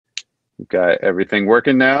We've got everything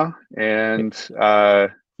working now. And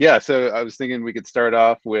yeah, so I was thinking we could start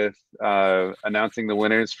off with announcing the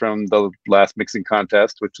winners from the last mixing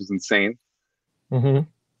contest, which was insane. Mm-hmm.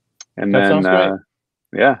 And That then, sounds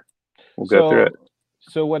great. yeah, we'll go through it.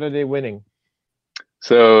 So what are they winning?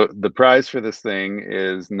 So the prize for this thing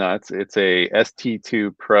is nuts. It's a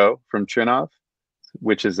ST2 Pro from Trinnov,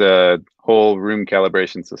 which is a whole room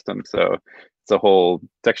calibration system. So it's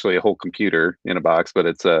actually a whole computer in a box, but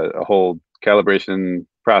it's a whole calibration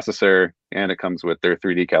processor, and it comes with their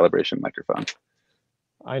 3D calibration microphone.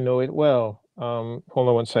 I know it well. Hold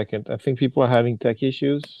on one second. I think people are having tech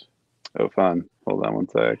issues. Oh, fun. Hold on one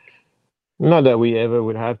sec. Not that we ever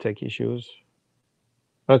would have tech issues.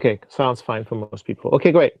 Okay, sounds fine for most people.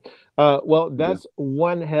 Okay, great. Well, Yeah. that's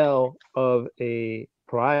one hell of a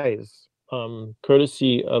prize,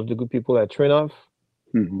 courtesy of the good people at Trinnov.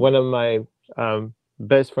 Mhm. One of my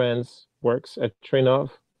best friends works at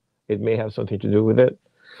Trinnov. It may have something to do with it.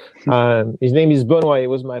 His name is Benoit. He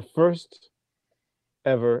was my first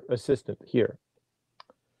ever assistant here.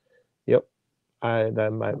 Yep.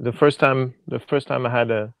 The first time I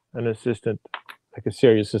had an assistant, like a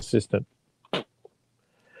serious assistant.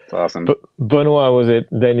 It's awesome. But Benoit was it.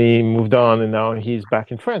 Then he moved on, and now he's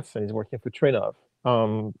back in France and he's working for Trinnov.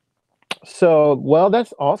 So well,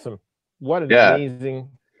 that's awesome. What an Yeah. amazing,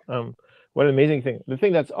 what an amazing thing. The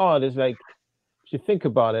thing that's odd is like, if you think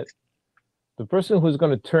about it, the person who's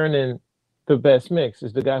going to turn in the best mix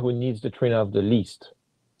is the guy who needs the Trinnov the least,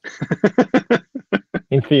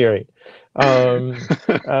 in theory. Um,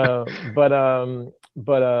 but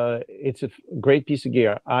it's a great piece of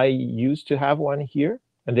gear. I used to have one here,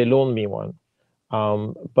 and they loaned me one.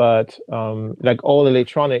 But like all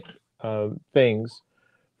electronic things,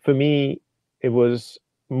 for me, it was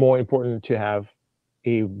more important to have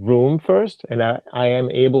a room first, and I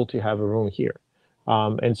am able to have a room here.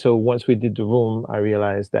 And so once we did the room, I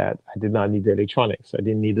realized that I did not need the electronics. I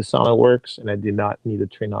didn't need the SonarWorks, and I did not need a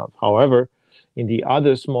Trinnov. However, in the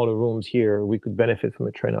other smaller rooms here, we could benefit from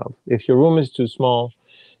a Trinnov. If your room is too small,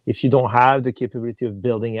 if you don't have the capability of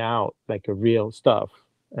building out like a real stuff,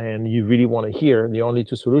 and you really want to hear, the only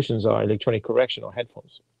two solutions are electronic correction or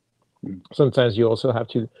headphones. Sometimes you also have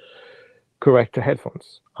to correct the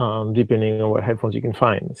headphones, depending on what headphones you can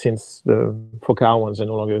find. Since the Focal ones are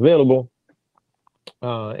no longer available,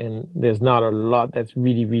 and there's not a lot that's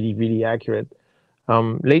really, really, really accurate.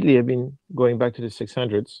 Lately, I've been going back to the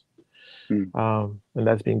 600s, and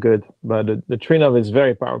that's been good. But the Trinnov is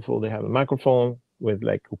very powerful. They have a microphone with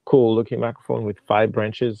like a cool looking microphone with 5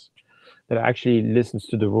 branches that actually listens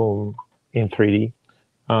to the room in 3D,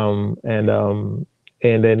 and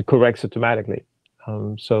then corrects automatically.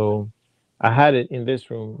 So I had it in this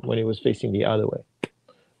room when it was facing the other way,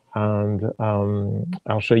 and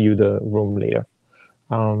I'll show you the room later.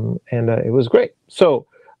 And it was great. So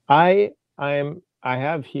I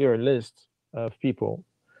have here a list of people.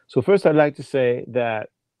 So first, I'd like to say that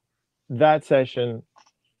that session,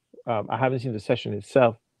 I haven't seen the session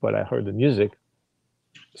itself, but I heard the music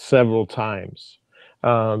several times,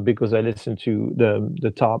 because I listened to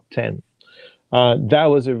the top 10. That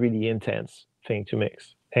was a really intense thing to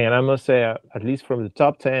mix. And I must say, at least from the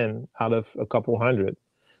top 10 out of a couple hundred,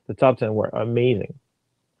 the top 10 were amazing.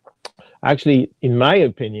 Actually, in my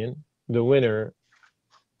opinion, the winner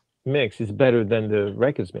mix is better than the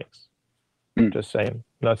records mix. Just saying.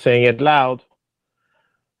 Not saying it loud.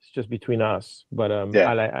 It's just between us. But Yeah.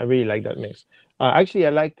 I really like that mix. Actually,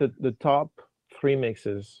 I like the top 3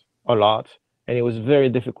 mixes a lot, and it was very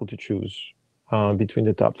difficult to choose between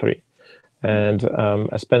the top 3. And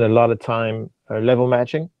I spent a lot of time level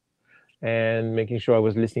matching and making sure I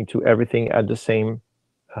was listening to everything at the same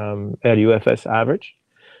LUFS average.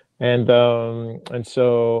 And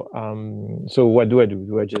so what do I do?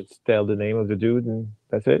 Do I just tell the name of the dude and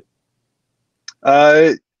that's it?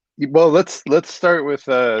 Well, let's start with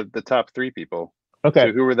the top 3 people. Okay.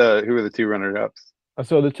 So who were the 2 runner-ups?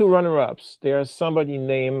 So the 2 runner-ups, there's somebody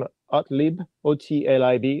named Otlib,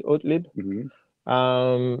 Otlib, Otlib.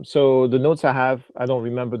 So the notes I have, I don't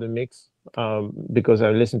remember the mix because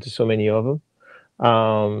I listened to so many of them.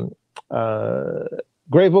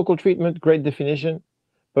 Great vocal treatment, great definition,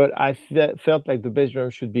 but I felt like the bass drum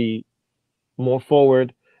should be more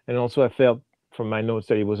forward, and also I felt from my notes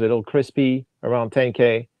that it was a little crispy, around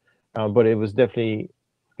 10K, but it was definitely,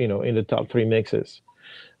 in the top 3 mixes.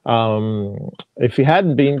 If it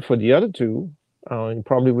hadn't been for the other 2, you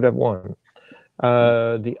probably would have won.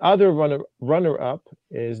 The other runner-up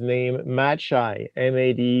is named Madshye,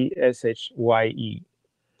 Madshye.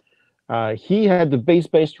 He had the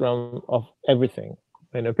bass drum of everything,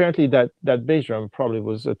 and apparently that bass drum probably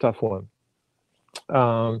was a tough one.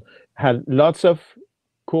 had lots of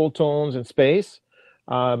cool tones and space,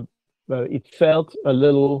 but it felt a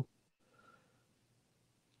little,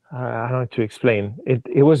 I don't know how to explain.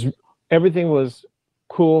 It was, everything was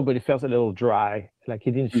cool, but it felt a little dry. Like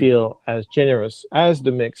it didn't feel as generous as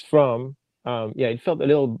the mix from, yeah, it felt a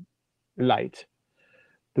little light.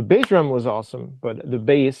 The bass drum was awesome, but the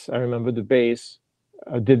bass, I remember the bass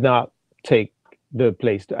did not take the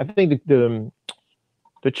place. I think the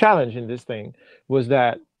challenge in this thing was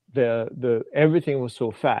that the everything was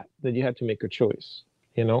so fat that you had to make a choice,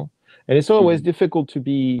 you know? And it's always difficult to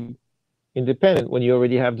be independent when you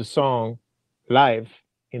already have the song live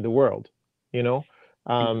in the world, you know?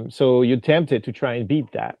 So you're tempted to try and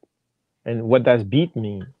beat that. And what does beat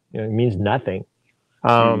mean? You know, it means nothing.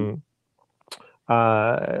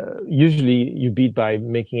 Usually you beat by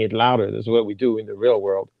making it louder. That's what we do in the real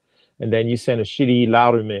world. And then you send a shitty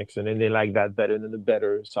louder mix, and then they like that better than the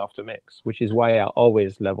better softer mix, which is why I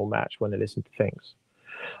always level match when I listen to things.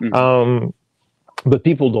 But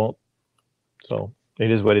people don't, so it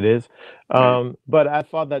is what it is. But I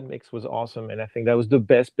thought that mix was awesome, and I think that was the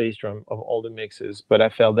best bass drum of all the mixes. But I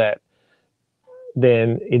felt that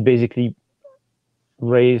then it basically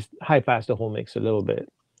high passed the whole mix a little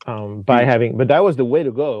bit by having, but that was the way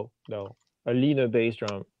to go, though, a leaner bass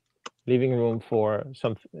drum, leaving room for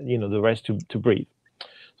some, you know, the rest to breathe.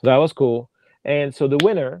 So that was cool. And so the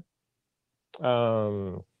winner,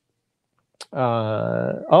 oh,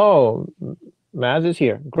 Maz is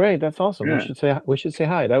here. Great, that's awesome. Yeah. We should say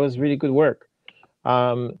hi. That was really good work.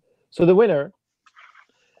 So the winner,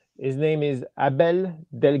 his name is Abel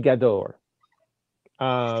Delgador.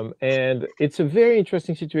 And it's a very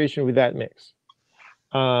interesting situation with that mix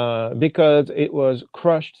because it was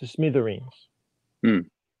crushed to smithereens,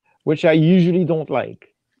 which I usually don't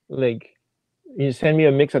like. Like, you send me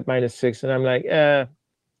a mix at -6, and I'm like, no,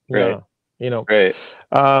 you know. Right.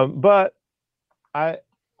 But I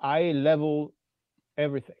level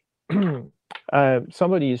everything.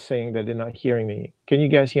 Somebody is saying that they're not hearing me. Can you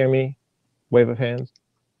guys hear me? Wave of hands.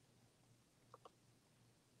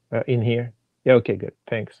 In here. Yeah. Okay. Good.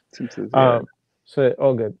 Thanks. So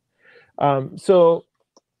all good. So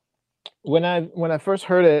when I first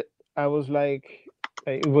heard it, I was like,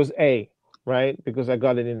 it was A, right? Because I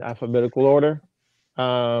got it in alphabetical order.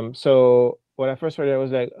 So when I first heard it, I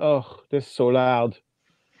was like, oh, this is so loud.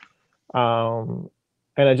 And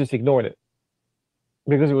I just ignored it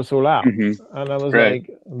because it was so loud. And I was like,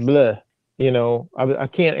 bleh, you know, I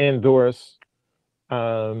can't endorse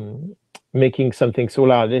making something so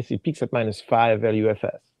loud. It peaks at -5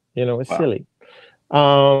 LUFS. You know, it's silly.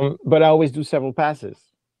 But I always do several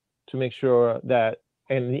passes to make sure that,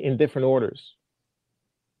 and in different orders,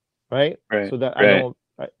 right? So that I don't,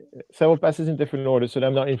 several passes in different orders, so that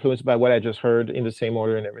I'm not influenced by what I just heard in the same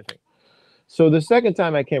order and everything. So the second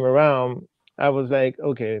time I came around, I was like,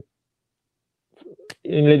 okay,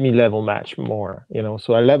 let me level match more, you know.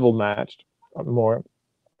 So I level matched more,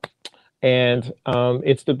 and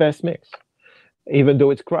it's the best mix, even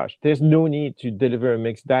though it's crushed. There's no need to deliver a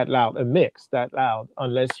mix that loud,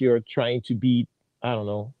 unless you're trying to beat, I don't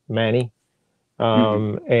know, Manny,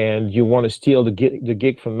 and you want to steal the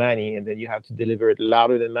gig from Manny, and then you have to deliver it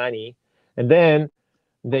louder than Manny, and then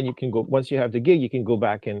you can go, once you have the gig, you can go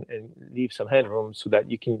back and leave some headroom so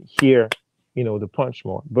that you can hear, you know, the punch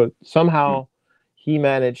more. But somehow he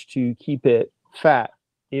managed to keep it fat,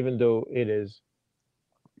 even though it is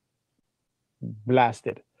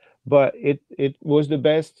blasted. But it was the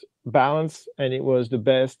best balance, and it was the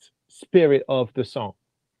best spirit of the song.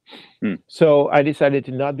 So I decided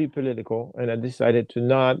to not be political, and I decided to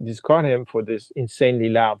not discard him for this insanely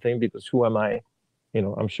loud thing, because who am I? You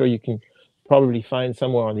know, I'm sure you can probably find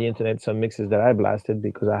somewhere on the internet some mixes that I blasted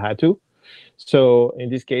because I had to. So in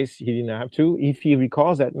this case, he didn't have to. If he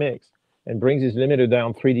recalls that mix and brings his limiter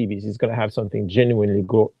down 3 dBs, he's going to have something genuinely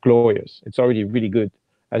glorious. It's already really good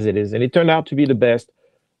as it is. And it turned out to be the best,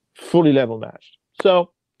 fully level matched.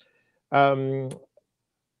 So Abel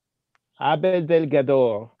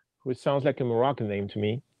Delgador, which sounds like a Moroccan name to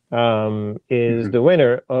me, is the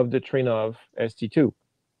winner of the Trinnov ST2.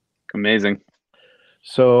 Amazing.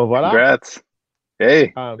 So voila. Congrats.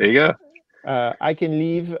 Hey, there you go. I can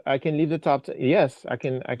leave the top 10. Yes, I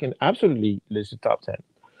can absolutely list the top 10.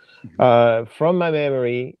 From my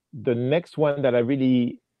memory, the next one that I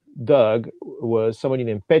really dug was somebody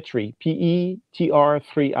named Petri,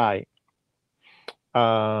 Petr3I.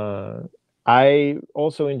 I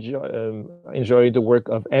also enjoyed the work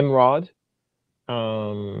of Emrod.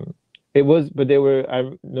 It was, but they were,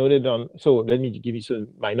 I noted on, so let me give you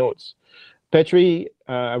my notes. Petri,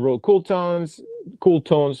 I wrote cool tones.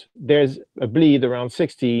 There's a bleed around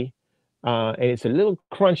 60. and it's a little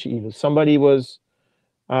crunchy. Somebody was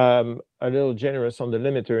a little generous on the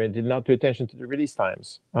limiter and did not pay attention to the release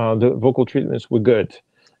times. The vocal treatments were good.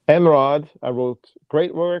 Emerald, I wrote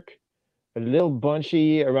great work, a little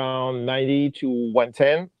bunchy around 90 to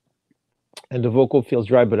 110, and the vocal feels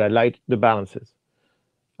dry, but I liked the balances.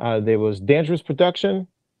 There was Dangerous Production,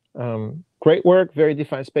 great work, very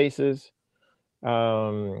defined spaces.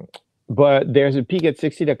 But there's a peak at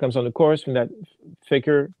 60 that comes on the chorus when that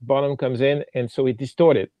thicker bottom comes in, and so it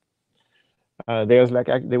distorted. There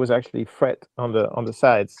was actually fret on the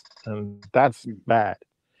sides, and that's bad.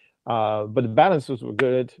 But the balances were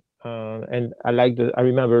good, and I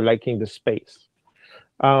remember liking the space.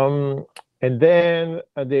 And then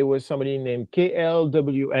there was somebody named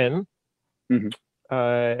KLWN,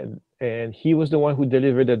 and he was the one who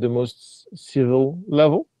delivered at the most civil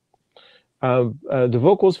level. The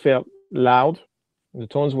vocals felt loud, the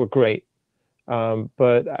tones were great,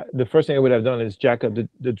 but the first thing I would have done is jack up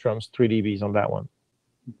the drums 3 dBs on that one.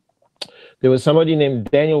 There was somebody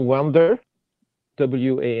named Daniel Wander,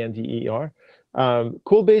 Wander.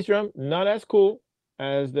 Cool bass drum, not as cool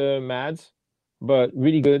as the Mads, but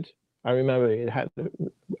really good. I remember it had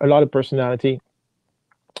a lot of personality,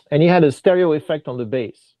 and he had a stereo effect on the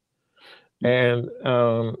bass, and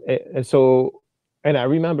I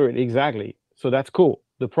remember it exactly. So that's cool.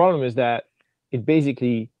 The problem is that it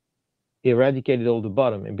basically eradicated all the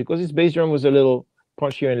bottom, and because his bass drum was a little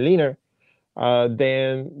punchier and leaner,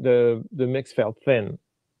 then the mix felt thin.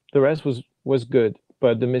 The rest was good,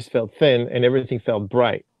 but the mix felt thin, and everything felt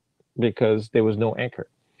bright because there was no anchor.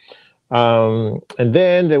 And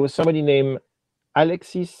then there was somebody named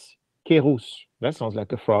Alexis Kerous. That sounds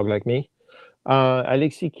like a frog like me.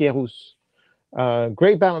 Alexis Kerous.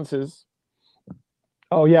 Great balances.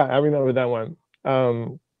 Oh yeah, I remember that one.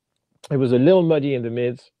 It was a little muddy in the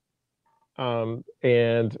mids. And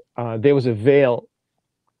there was a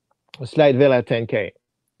slight veil at 10K.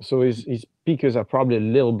 So his speakers are probably a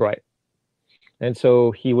little bright. And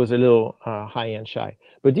so he was a little high-end shy.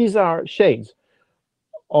 But these are shades.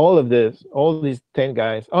 All these 10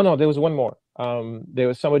 guys. Oh no, there was one more. There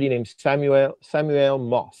was somebody named Samuel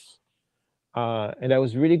Moss. And that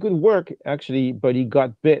was really good work, actually, but he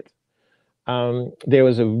got bit. There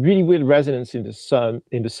was a really weird resonance in the sub,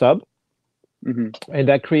 and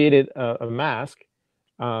that created a mask.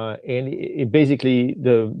 And it basically,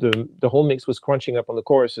 the whole mix was crunching up on the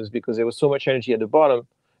choruses because there was so much energy at the bottom,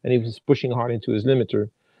 and he was pushing hard into his limiter.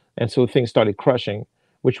 And so things started crushing,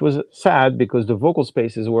 which was sad because the vocal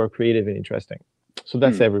spaces were creative and interesting. So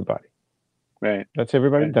that's everybody. Right. That's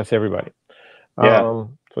everybody. Right. That's everybody. Yeah.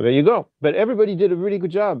 So there you go. But everybody did a really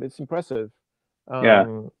good job. It's impressive. Yeah.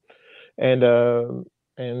 But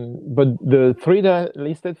the 3 that I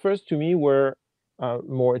listed first to me were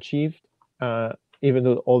more achieved, even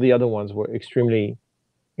though all the other ones were extremely,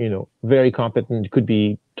 very competent, could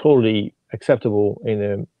be totally acceptable in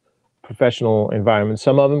a professional environment.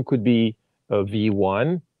 Some of them could be a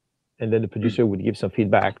V1, and then the producer would give some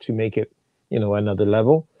feedback to make it, another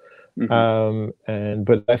level.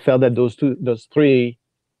 But I felt that those 3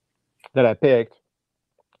 that I picked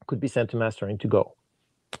could be sent to mastering to go.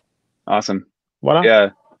 Awesome. Voila. Yeah.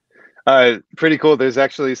 Pretty cool. There's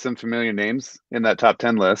actually some familiar names in that top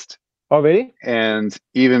 10 list. Oh, really? And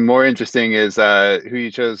even more interesting is who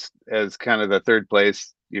you chose as kind of the 3rd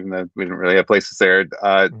place, even though we didn't really have places there.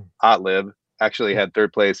 Otlib actually had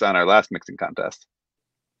 3rd place on our last mixing contest.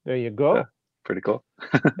 There you go. So, pretty cool.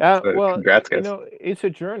 Yeah. So, well, congrats, guys. It's a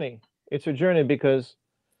journey. It's a journey because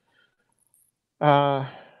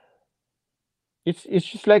it's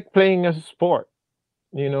just like playing a sport.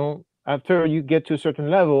 After you get to a certain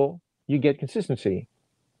level, you get consistency.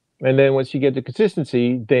 And then once you get the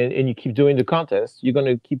consistency, and you keep doing the contest, you're going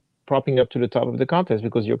to keep propping up to the top of the contest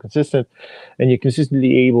because you're consistent and you're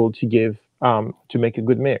consistently able to to make a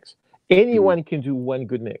good mix. Anyone can do one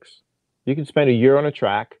good mix. You can spend a year on a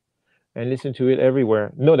track and listen to it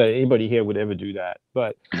everywhere. Not that anybody here would ever do that,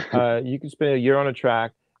 but you can spend a year on a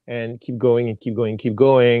track and keep going and keep going and keep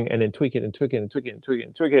going, and then tweak it and tweak it and tweak it and tweak it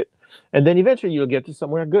and tweak it. And then eventually you'll get to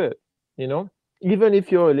somewhere good, Even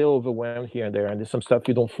if you're a little overwhelmed here and there, and there's some stuff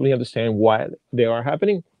you don't fully understand why they are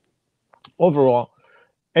happening, overall,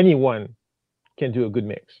 anyone can do a good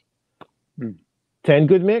mix. 10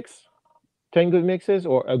 good mixes,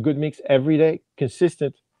 or a good mix every day,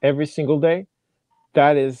 consistent every single day,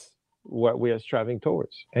 that is what we are striving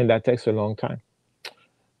towards. And that takes a long time.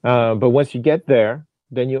 But once you get there,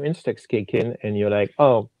 then your instincts kick in and you're like,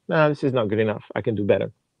 oh, no, this is not good enough. I can do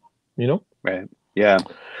better, Right. Yeah.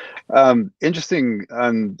 Interesting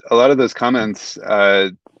on a lot of those comments.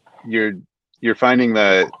 You're finding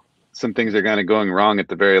that some things are kind of going wrong at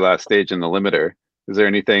the very last stage in the limiter. Is there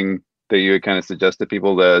anything that you would kind of suggest to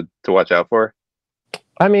people to watch out for?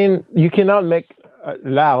 I mean, you cannot make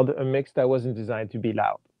loud a mix that wasn't designed to be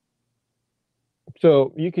loud.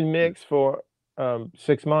 So you can mix for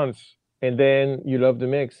 6 months, and then you love the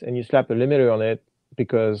mix, and you slap a limiter on it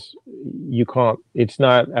because you can't. It's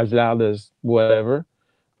not as loud as whatever.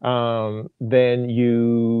 Then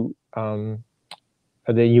you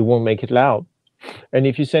won't make it loud. And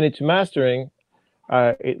if you send it to mastering,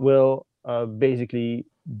 it will basically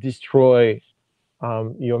destroy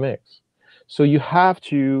your mix. So you have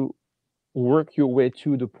to work your way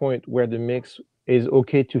to the point where the mix is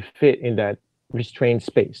okay to fit in that restrained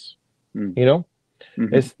space. You know,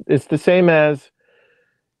 it's the same as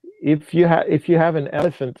if you have an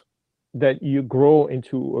elephant that you grow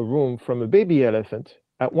into a room from a baby elephant.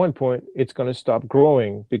 At one point, it's going to stop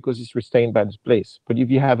growing because it's restrained by this place. But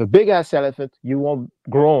if you have a big ass elephant, you won't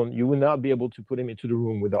grown. You will not be able to put him into the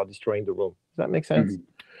room without destroying the room. Does that make sense?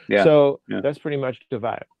 Yeah. So that's pretty much the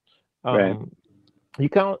vibe. Right. You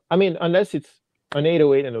can't. I mean, unless it's an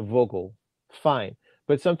 808 and a vocal, fine.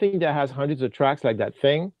 But something that has hundreds of tracks like that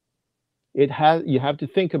thing, you have to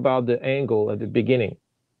think about the angle at the beginning.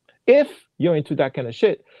 If you're into that kind of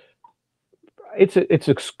shit, it's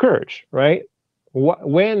a scourge, right?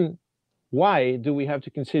 Why do we have to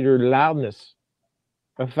consider loudness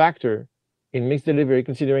a factor in mixed delivery,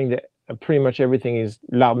 considering that pretty much everything is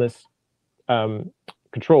loudness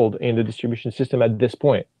controlled in the distribution system at this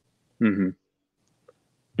point?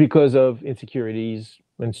 Because of insecurities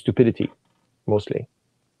and stupidity, mostly.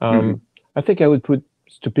 I think I would put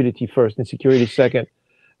stupidity first, insecurity second.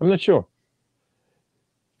 I'm not sure.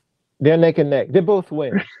 They're neck and neck. They both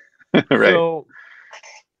win. Right.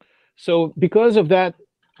 So because of that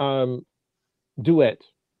duet,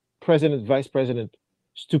 president, vice president,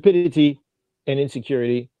 stupidity and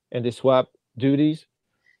insecurity, and they swap duties,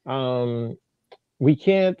 we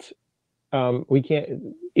can't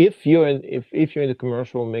if you're in the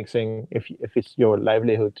commercial mixing, if it's your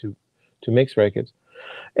livelihood to mix records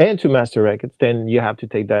and to master records, then you have to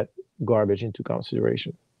take that garbage into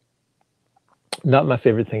consideration. Not my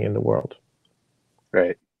favorite thing in the world.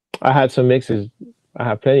 Right. I had some mixes. I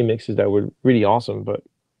have plenty of mixes that were really awesome, but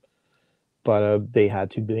they had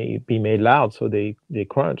to be made loud, so they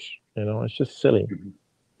crunch. You know, it's just silly.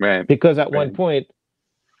 Right. Because at one point,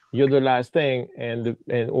 you're the last thing,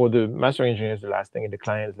 or the master engineer is the last thing, and the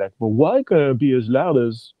client is like, well, why can't it be as loud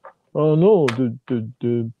as, oh no,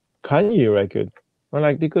 the Kanye record? I'm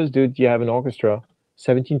like, because dude, you have an orchestra,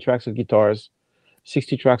 17 tracks of guitars,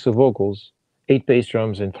 60 tracks of vocals, 8 bass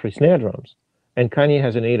drums, and 3 snare drums. And Kanye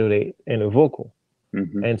has an 808 and a vocal.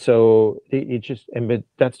 And so but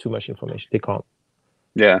that's too much information. They can't.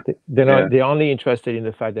 Yeah. They're not. They're only interested in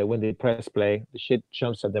the fact that when they press play, the shit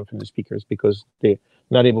jumps at them from the speakers because they're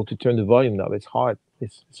not able to turn the volume knob. It's hard.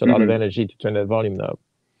 It's a lot of energy to turn that volume knob.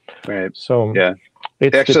 Right. So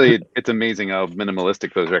it's amazing how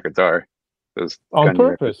minimalistic those records are. Those on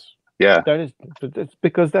purpose. Records. That's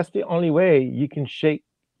because that's the only way you can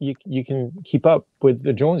you can keep up with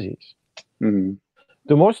the Jonesies.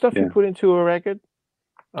 The more stuff you put into a record,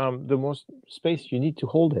 the more space you need to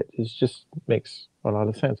hold it. It just makes a lot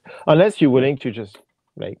of sense. Unless you're willing to just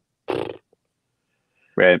like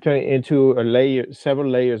turn it into several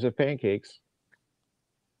layers of pancakes.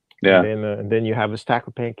 Yeah. And then you have a stack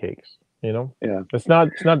of pancakes. You know. Yeah. It's not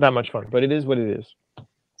that much fun, but it is what it is.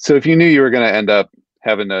 So if you knew you were going to end up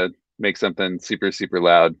having to make something super, super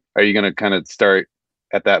loud, are you going to kind of start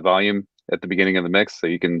at that volume at the beginning of the mix so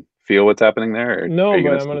you can feel what's happening there? Or no,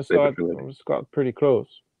 but I'm going to start pretty close.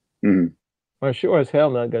 I'm sure as hell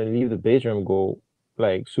not going to leave the bass drum go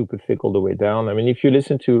like super thick all the way down. I mean, if you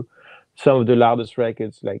listen to some of the loudest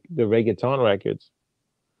records, like the reggaeton records,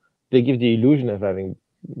 they give the illusion of having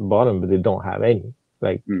bottom, but they don't have any.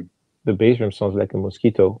 Like the bass drum sounds like a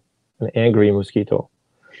mosquito, an angry mosquito.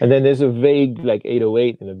 And then there's a vague like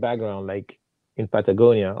 808 in the background, like in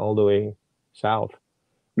Patagonia, all the way south.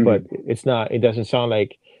 But it doesn't sound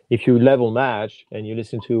like, if you level match and you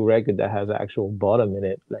listen to a record that has actual bottom in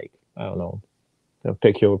it, like, I don't know,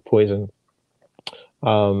 pick your poison.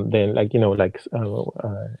 Then like,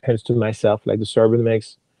 Hands to Myself, like the Serbian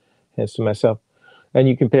mix, Hands to Myself. And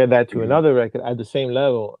you compare that to another record at the same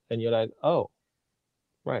level and you're like, oh,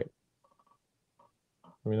 right.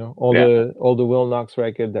 You know, all the Will Knox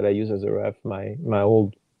record that I use as a ref, my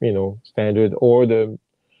old, standard, or the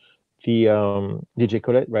DJ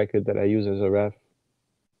Colette record that I use as a ref,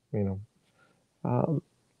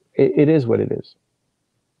 it is what it is.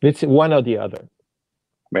 It's one or the other.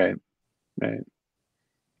 Right.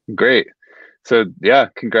 Great. So yeah,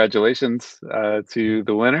 congratulations to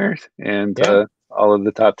the winner and Yeah. all of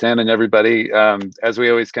the top 10 and everybody. As we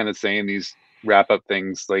always kind of say in these wrap up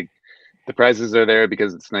things, like the prizes are there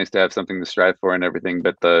because it's nice to have something to strive for and everything.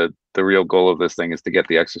 But the real goal of this thing is to get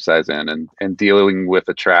the exercise in and dealing with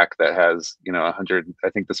a track that has, you know, 100.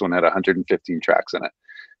 I think this one had 115 tracks in it.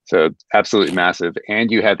 So absolutely massive.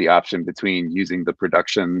 And you had the option between using the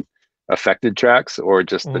production affected tracks or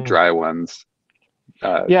just the dry ones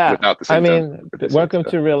Yeah. without the I same zone mean, producer. welcome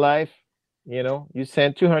So to real life. You know, you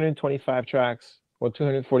send 225 tracks or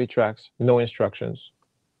 240 tracks, no instructions.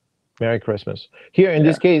 Merry Christmas. Here in yeah,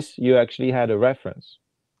 this case, you actually had a reference.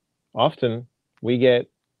 Often we get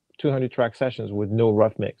 200 track sessions with no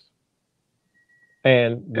rough mix.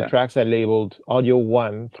 And the yeah, tracks are labeled audio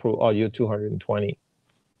 1 through audio 220.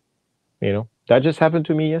 You know, that just happened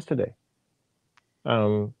to me yesterday.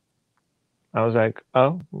 Um, I was like,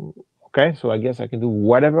 oh, okay, so I guess I can do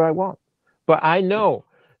whatever I want. But I know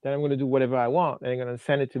that I'm going to do whatever I want and I'm going to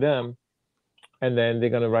send it to them. And then they're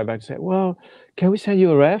going to write back and say, well, can we send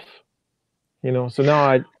you a ref? You know, so now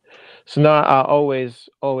I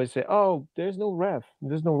always say, oh, there's no ref,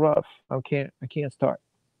 there's no rough. I can't start.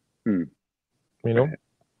 hmm, You know, right,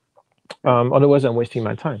 yeah, otherwise I'm wasting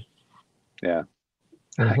my time. yeah.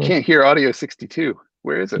 I Hmm. can't hear audio 62.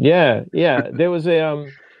 Where is it? Yeah, yeah. There was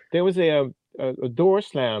a door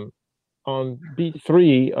slam on beat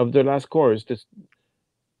 3 of the last chorus. This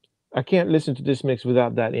I can't listen to this mix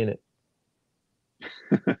without that in it.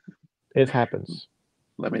 It happens.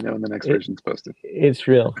 Let me know when the next It version's posted. it's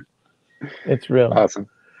real. It's real. Awesome.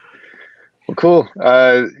 Well, cool.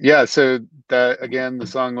 Yeah. So that again, the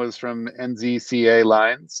song was from NZCA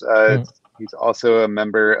Lines. Mm. He's also a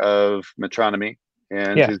member of Metronomy,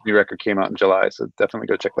 and Yeah, his new record came out in July. So definitely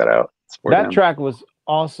go check that out. Support that him. track was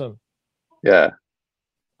awesome. Yeah,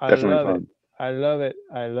 I definitely love it. fun. I love it.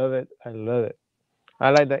 I love it. I love it.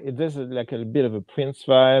 I like that. This is like a bit of a Prince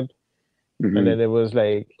vibe, and Hmm. then it was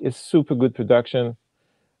like it's super good production.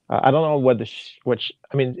 I don't know what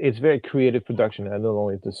I mean. It's very creative production. I don't know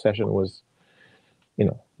if the session was, you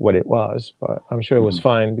know, what it was, but I'm sure it was Hmm.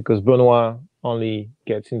 fine because Benoit only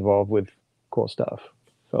gets involved with cool stuff.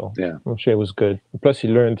 So Yeah. I'm sure it was good. Plus, he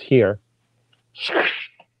learned here.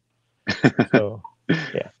 So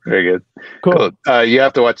yeah, Very good. cool. Cool. You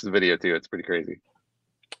have to watch the video too. It's pretty crazy if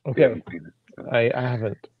you Okay, haven't seen it. So. I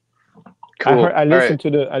haven't. Cool. I All right.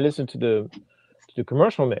 listened to the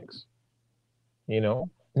commercial mix. You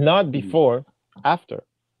know, not Mm, before, after.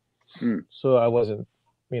 mm, So I wasn't,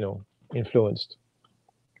 you know, influenced.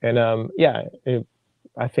 And yeah,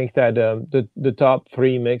 I think that the top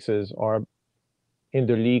 3 mixes are in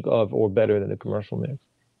the league of or better than the commercial mix.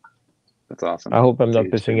 that's awesome. I hope I'm To not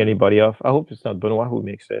each their pissing own. anybody off. I hope it's not Benoit who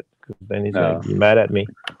makes it, because then he's gonna No. be mad at me.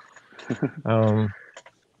 Um,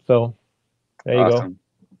 so there you go. Awesome.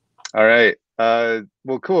 All right.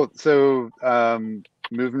 Well, cool. So,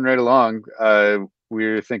 moving right along,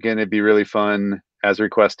 we're thinking it'd be really fun, as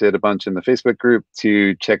requested a bunch in the Facebook group,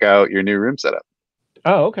 to check out your new room setup.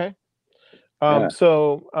 Oh, okay. Yeah.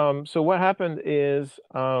 So what happened is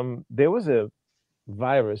there was a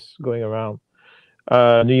virus going around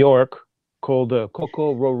New York called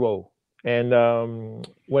Coco Roro, and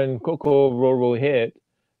when Coco Roro hit,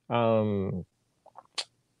 um,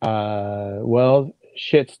 well,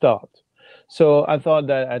 shit stopped. So I thought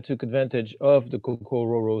that I took advantage of the Coco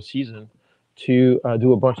Roro season to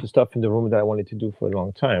do a bunch of stuff in the room that I wanted to do for a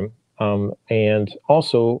long time. And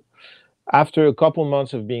also, after a couple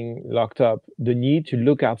months of being locked up, the need to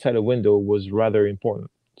look outside a window was rather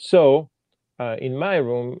important. So, in my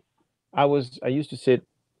room, I used to sit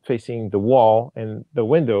facing the wall, and the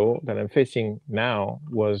window that I'm facing now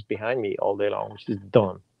was behind me all day long, which is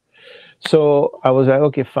done. So I was like,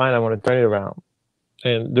 okay, fine, I want to turn it around.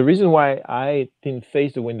 And the reason why I didn't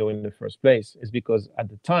face the window in the first place is because at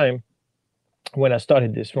the time when I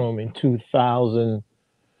started this room in 2006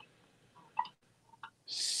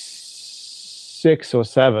 or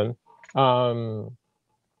seven, um,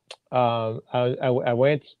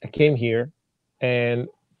 I came here and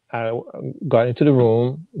I got into the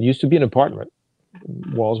room. It used to be an apartment.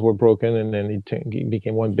 Walls were broken and then it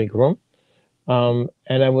became one big room.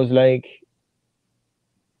 And I was like,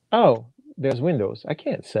 oh, there's windows. I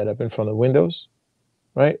can't set up in front of windows,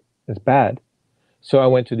 right? It's bad. So I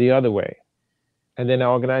went to the other way. And then I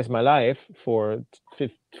organized my life for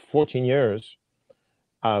 14 years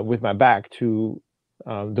with my back to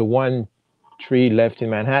the one tree left in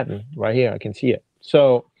Manhattan, right here. I can see it.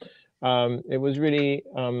 So it was really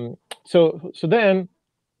so then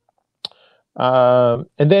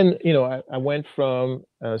and then you know I went from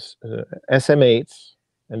SM8s,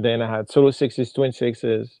 and then I had solo sixes, twin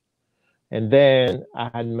sixes, and then I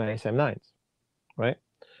had my SM9s, right?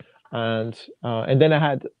 And then I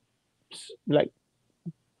had like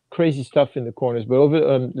crazy stuff in the corners, but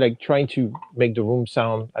over like trying to make the room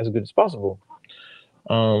sound as good as possible.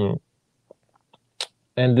 Um,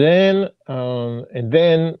 and then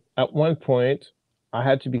at one point, I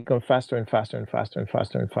had to become faster and faster and faster and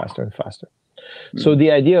faster and faster and faster. So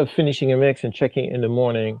the idea of finishing a mix and checking it in the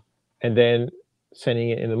morning and then sending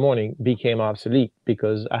it in the morning became obsolete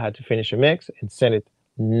because I had to finish a mix and send it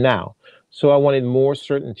now. So I wanted more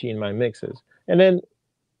certainty in my mixes. And then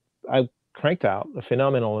I cranked out a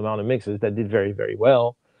phenomenal amount of mixes that did very, very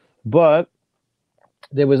well. But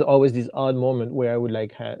there was always this odd moment where I would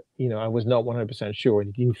like have, I was not 100% sure.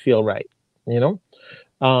 It didn't feel right, you know?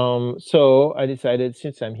 So I decided,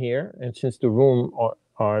 since I'm here and since the room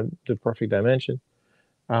are the perfect dimension,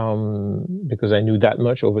 because I knew that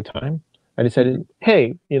much over time, I decided,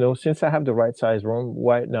 hey, since I have the right size room,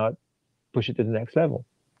 why not push it to the next level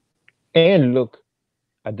and look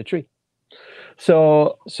at the tree?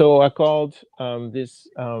 So I called this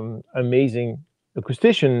amazing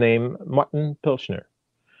acoustician named Martin Pilchner,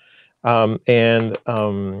 and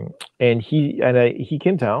he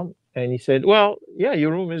came down and he said, "Well, yeah,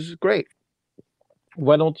 your room is great.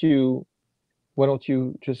 Why don't you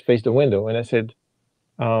just face the window?" And I said,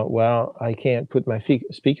 "Well, I can't put my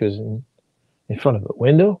speakers in front of the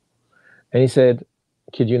window." And he said,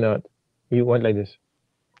 "Kid you not?" He went like this.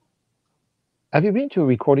 "Have you been to a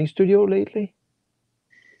recording studio lately?"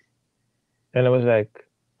 And I was like,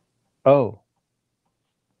 "Oh,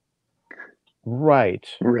 right,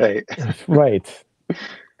 Right. right,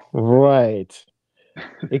 right."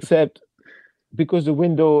 Except because the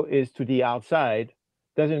window is to the outside,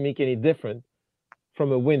 doesn't make any difference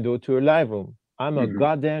from a window to a live room. I'm a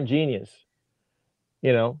goddamn genius.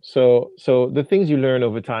 So the things you learn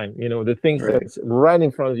over time, the things Right. that's right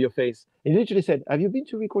in front of your face. He literally said, "Have you been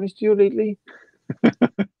to a recording studio lately?"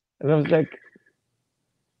 And I was like,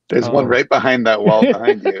 There's one "Oh." right behind that wall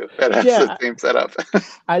behind you that has the Yeah, same setup.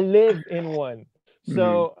 I live in one.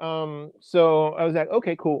 So I was like,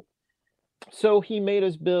 okay, cool. So he made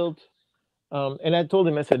us build, and I told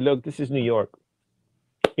him, I said, "Look, this is New York.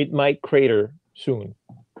 It might crater soon.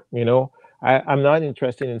 You know, I'm not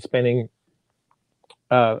interested in spending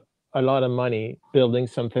uh, a lot of money building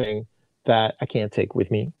something that I can't take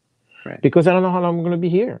with me Right. because I don't know how long I'm going to be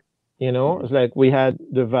here." It's like we had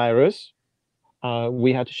the virus.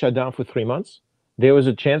 We had to shut down for 3 months. There was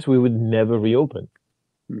a chance we would never reopen.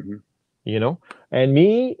 And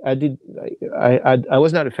me, I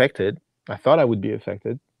was not affected. I thought I would be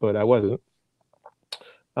affected, but I wasn't,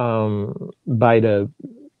 by the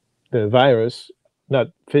virus, not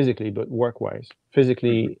physically, but work-wise.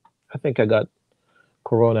 Physically, I think I got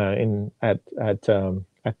corona at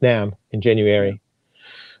NAM in January.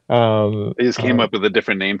 They just came up with a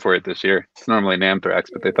different name for it this year. It's normally anthrax,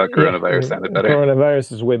 but they thought Yeah, coronavirus sounded better.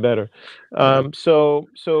 coronavirus is way better.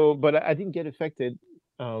 But I didn't get affected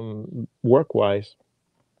work-wise.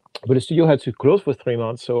 But the studio had to close for 3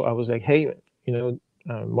 months, so I was like, "Hey,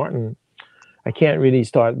 Martin, I can't really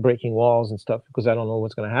start breaking walls and stuff because I don't know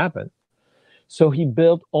what's going to happen." So he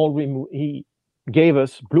gave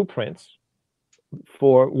us blueprints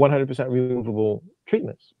for 100% removable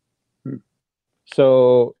treatments.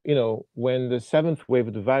 So, when the 7th wave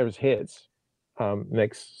of the virus hits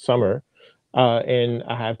next summer, and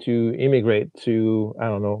I have to immigrate to, I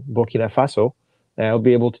don't know, Burkina Faso, I'll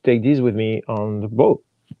be able to take these with me on the boat.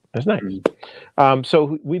 That's nice.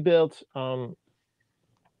 So we built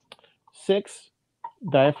 6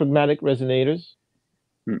 diaphragmatic resonators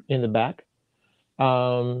in the back.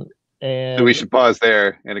 And So we should pause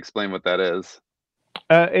there and explain what that is.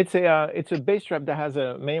 it's a bass trap that has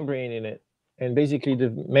a membrane in it, and basically the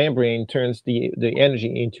membrane turns the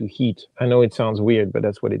energy into heat. I know it sounds weird, but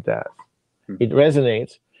that's what it does. It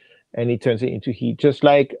resonates, and it turns it into heat, just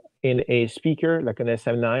like in a speaker, like an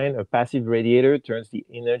SM9, a passive radiator turns the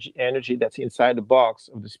energy that's inside the box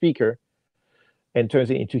of the speaker and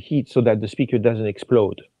turns it into heat so that the speaker doesn't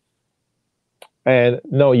explode. And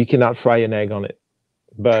no, you cannot fry an egg on it,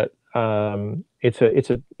 but it's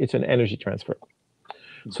an energy transfer.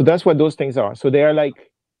 So that's what those things are. So they are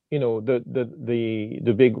like,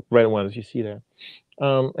 the big red ones you see there.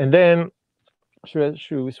 And then should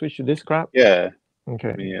we switch to this crap? Yeah. Okay.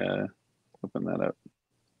 Let me open that up.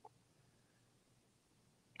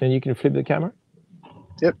 And you can flip the camera.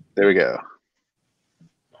 Yep. There we go.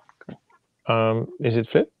 Is it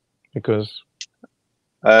fit? Because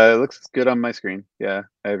it looks good on my screen. Yeah,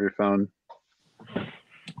 I have your phone.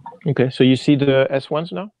 Okay, so you see the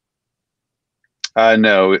S1s now?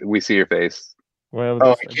 No, we see your face. Well,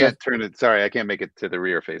 Oh, I can't turn it. Sorry, I can't make it to the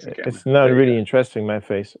rear facing camera. it's not There you really interesting, my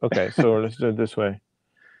face. Okay, so let's do it this way.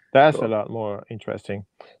 That's go. a lot more interesting.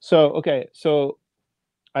 So, okay, so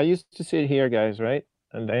I used to sit here, guys, right?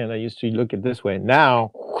 And then I used to look at this way.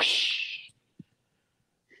 Now, whoosh,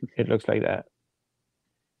 it looks like that.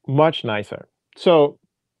 Much nicer. So,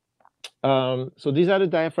 so these are the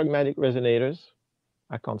diaphragmatic resonators.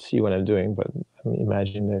 I can't see what I'm doing, but I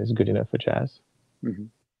imagine that it's good enough for jazz. Mm-hmm.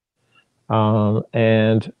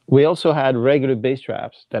 And we also had regular bass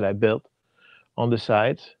traps that I built on the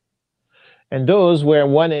sides. And those were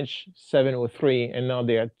 1-inch 703, and now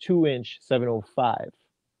they are 2-inch 705.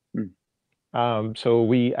 So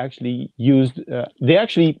we actually used, they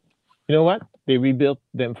actually, you know what? They rebuilt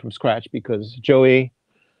them from scratch because Joey,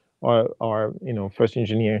 our first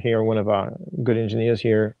engineer here, one of our good engineers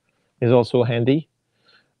here, is also handy.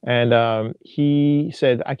 And he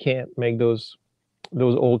said, I can't make those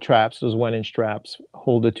old traps, those 1-inch traps,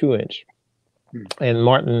 hold a 2-inch. And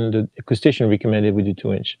Martin, the acoustician, recommended we do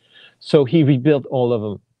 2-inch. So he rebuilt all of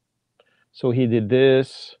them. So he did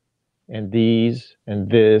this, and these, and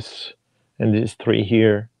this, and these 3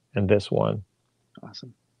 here, and this one.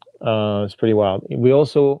 Awesome. It's pretty wild. We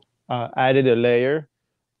also added a layer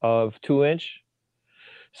of 2-inch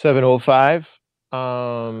 705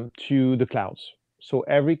 to the clouds. So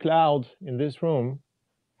every cloud in this room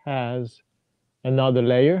has another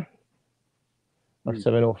layer of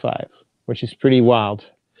 705, which is pretty wild.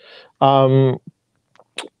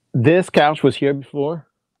 This couch was here before,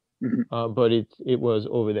 but it was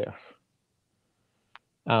over there.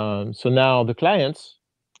 So now the clients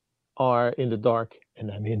are in the dark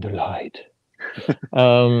and I'm in the light.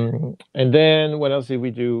 And then what else did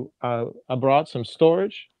we do? I brought some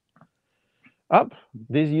storage up.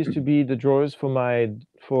 These used to be the drawers for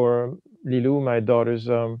Lilou, my daughter's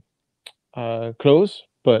clothes,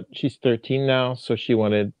 but she's 13 now, so she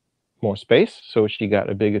wanted more space, so she got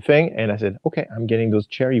a bigger thing. And I said, okay, I'm getting those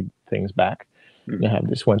cherry things back. And I have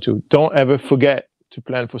this one too. Don't ever forget to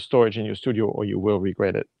plan for storage in your studio or you will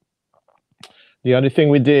regret it. The other thing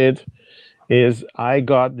we did is I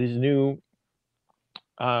got these new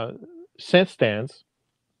synth stands.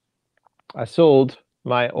 I sold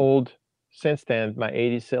my old synth stand, my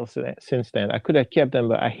 80s synth stand. I could have kept them,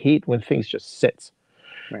 but I hate when things just sit.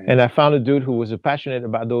 Right. And I found a dude who was passionate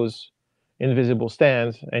about those invisible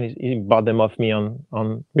stands, and he bought them off me on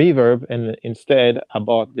Reverb. And instead, I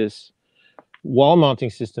bought this wall mounting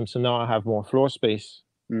system, so now I have more floor space.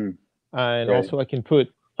 And right. Also, I can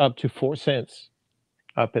put up to 4 synths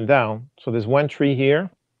up and down. So there's one tree here.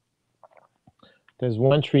 There's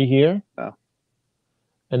one tree here. Oh.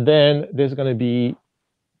 And then there's going to be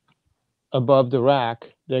above the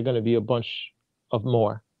rack, there are going to be a bunch of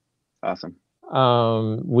more. Awesome.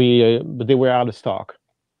 But they were out of stock.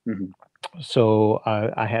 So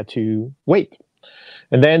I had to wait.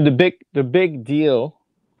 And then the big deal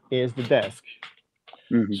is the desk.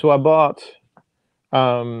 So I bought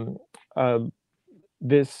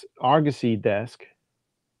this Argosy desk.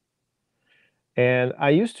 And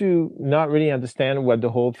I used to not really understand what the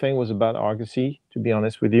whole thing was about Argosy, to be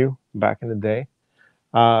honest with you, back in the day.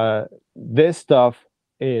 This stuff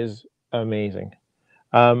is amazing.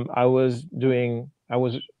 I was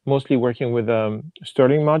mostly working with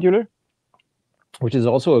Sterling Modular, which is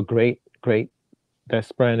also a great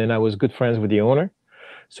desk brand, and I was good friends with the owner.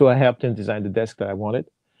 So I helped him design the desk that I wanted.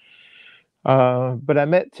 But I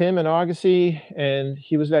met Tim in Argosy, and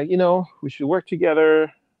he was like, we should work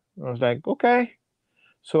together. I was like, okay.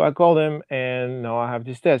 So I called him, and now I have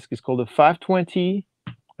this desk. It's called a 520,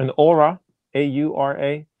 an Aura,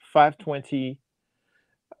 A-U-R-A, 520R,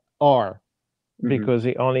 because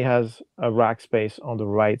it only has a rack space on the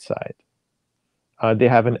right side. They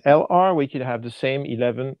have an LR, where you could have the same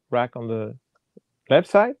 11 rack on the left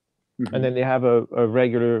side, and then they have a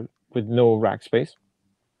regular with no rack space.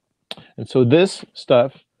 And so this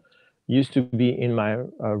stuff used to be in my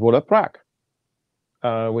roll-up rack,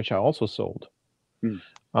 which I also sold.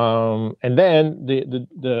 And then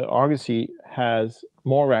the Argosy has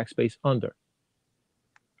more rack space under.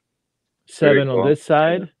 7 on this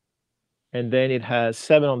side, and then it has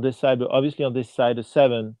 7 on this side. But obviously on this side of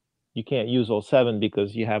 7, you can't use all 7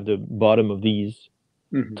 because you have the bottom of these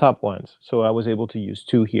top ones. So I was able to use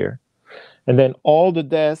 2 here. And then all the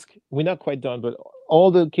desk, we're not quite done, but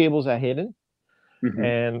all the cables are hidden.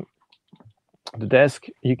 And the desk,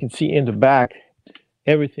 you can see in the back,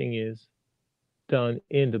 everything is done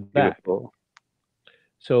in the back. Beautiful.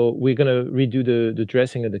 So we're gonna redo the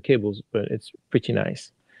dressing of the cables, but it's pretty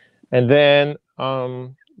nice. And then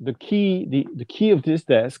the key of this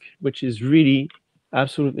desk, which is really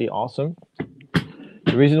absolutely awesome,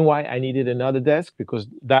 The reason why I needed another desk, because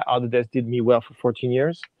that other desk did me well for 14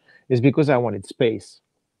 years, is because I wanted space.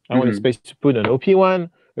 I wanted space to put an OP1,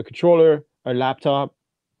 a controller, a laptop.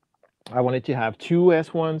 I wanted to have two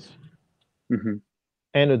S1s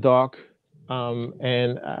and a dock.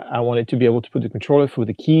 And I wanted to be able to put the controller for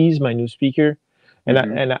the keys, my new speaker.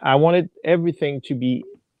 And I wanted everything to be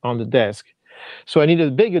on the desk. So I needed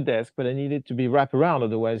a bigger desk, but I needed to be wrapped around,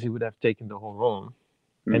 otherwise it would have taken the whole room.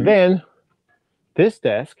 And then this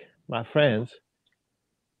desk, my friends,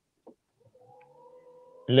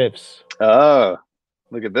 lifts. Oh,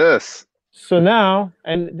 look at this. So now,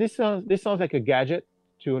 and this sounds like a gadget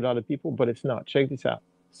to a lot of people, but it's not. Check this out.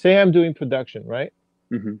 Say I'm doing production, right?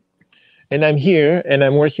 And I'm here and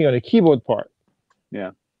I'm working on a keyboard part.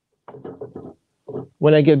 Yeah.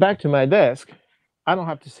 When I get back to my desk, I don't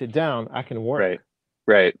have to sit down. I can work. Right.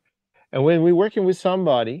 Right. And when we're working with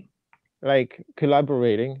somebody, like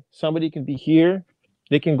collaborating, somebody can be here,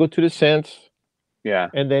 they can go to the sense,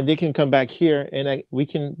 and then they can come back here, and we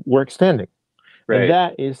can work standing. Right. And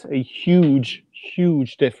that is a huge,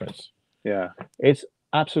 huge difference. Yeah. It's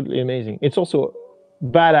absolutely amazing. It's also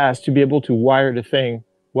badass to be able to wire the thing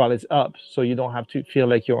while it's up, so you don't have to feel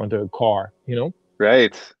like you're under a car, you know?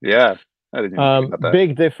 Right. Yeah. I didn't even think about that.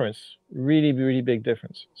 Big difference. Really, really big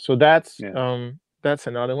difference. So that's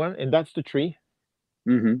another one, and that's the tree.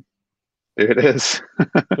 There it is.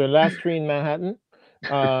 The last tree in Manhattan.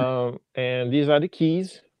 And these are the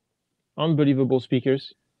keys. Unbelievable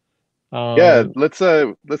speakers. Yeah, let's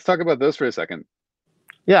talk about those for a second.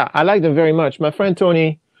 Yeah, I like them very much. My friend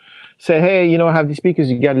Tony said, "Hey, I have these speakers.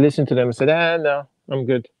 You got to listen to them." I said, "No, I'm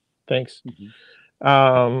good, thanks."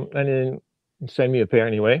 And then he sent me a pair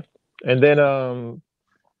anyway. And then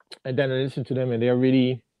I listened to them, and they're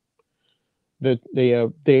really they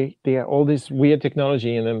are all this weird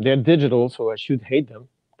technology in them. They're digital, so I should hate them,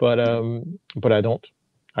 but I don't.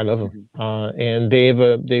 I love them, and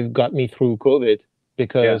they've got me through COVID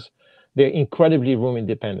because they're incredibly room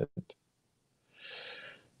independent.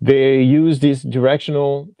 They use these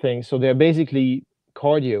directional things, so they're basically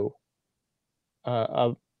cardio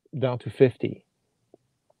up down to 50.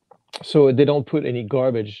 So they don't put any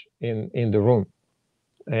garbage in the room,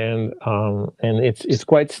 and it's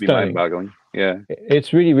quite stunning. Mind-boggling. Yeah,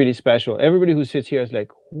 it's really, really special. Everybody who sits here is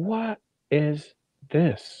like, "What is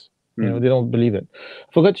this?" They don't believe it.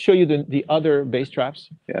 I forgot to show you the other bass traps.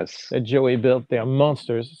 Yes. That Joey built. They are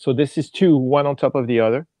monsters. So this is two, one on top of the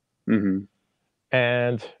other.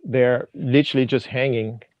 And they're literally just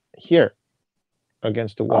hanging here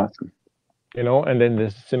against the wall. Awesome. And then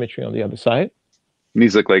there's symmetry on the other side. And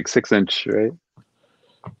these look like 6-inch, right?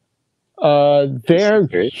 They're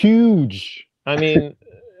huge. I mean,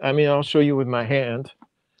 I'll show you with my hand.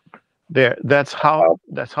 That's how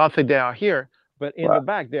thick they are here. But in the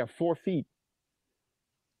back, they're 4 feet.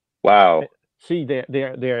 Wow. See,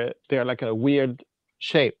 they're like a weird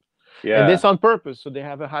shape. Yeah. And this on purpose, so they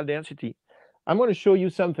have a high density. I'm going to show you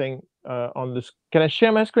something on this. Can I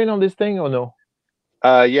share my screen on this thing or no?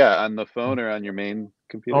 Yeah, on the phone or on your main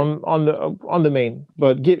computer. On the main.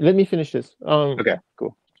 But let me finish this. Okay,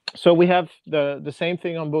 cool. So we have the same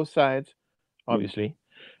thing on both sides, obviously.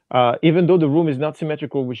 Even though the room is not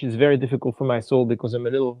symmetrical, which is very difficult for my soul because I'm a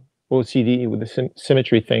little OCD with the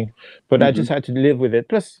symmetry thing, but I just had to live with it.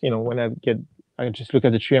 Plus, when I just look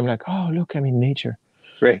at the tree, I'm like, oh, look, I'm in nature.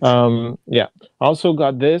 Great. Yeah. I also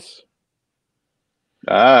got this.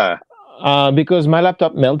 Because my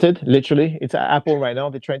laptop melted, literally. It's at Apple right now.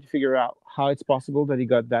 They're trying to figure out how it's possible that it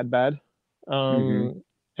got that bad. And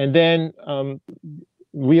then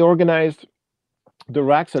we organized the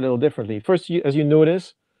racks a little differently. First, as you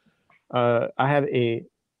notice, I have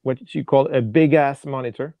what you call a big ass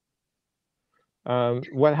monitor.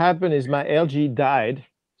 What happened is my LG died,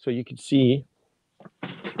 so you can see.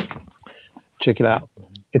 Check it out.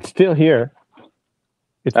 It's still here.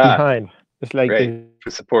 It's behind. It's like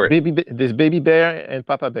support. This baby bear and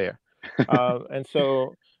Papa Bear. And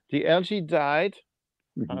so the LG died,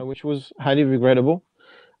 which was highly regrettable.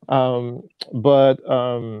 But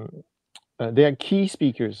they are key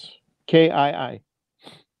speakers, KII.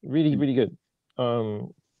 Really, really good.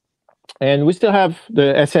 And we still have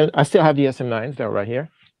I still have the SM9s. They're right here.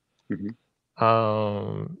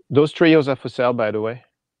 Those trios are for sale, by the way.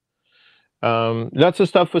 Lots of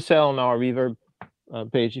stuff for sale on our Reverb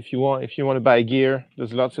page. If you want to buy gear,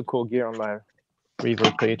 there's lots of cool gear on my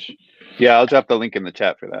Reverb page. Yeah, I'll drop the link in the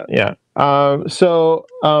chat for that. Yeah. So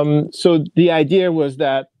the idea was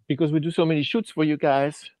that because we do so many shoots for you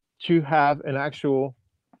guys, to have an actual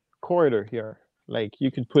corridor here. Like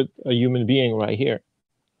you could put a human being right here,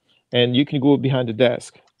 and you can go behind the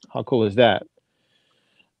desk. How cool is that?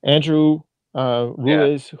 Andrew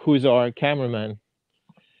Ruiz, who's our cameraman,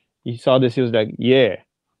 he saw this. He was like, "Yeah,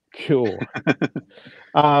 cool."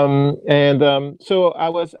 So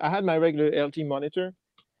I had my regular LT monitor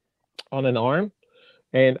on an arm,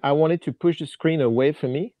 and I wanted to push the screen away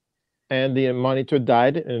from me, and the monitor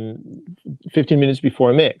died in 15 minutes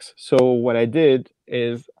before a mix. So what I did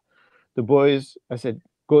is the boys, I said,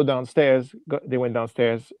 go downstairs. They went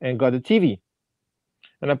downstairs and got a TV.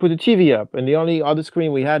 And I put the TV up, and the only other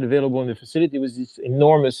screen we had available in the facility was this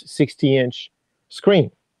enormous 60-inch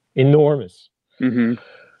screen. Enormous. Mm-hmm.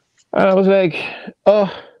 And I was like,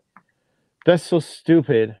 oh, that's so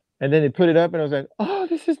stupid. And then they put it up, and I was like, oh,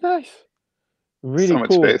 this is nice. Really So much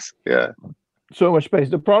cool. space. Yeah. So much space.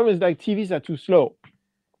 The problem is like TVs are too slow.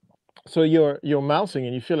 So you're mousing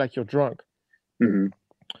and you feel like you're drunk. Mm-hmm.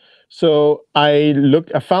 So I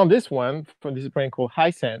found this one from this brand called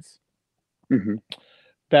Hisense. Mm-hmm.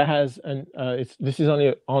 That has this is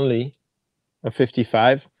only a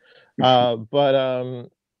 55, and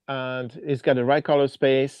it's got the right color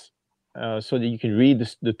space, so that you can read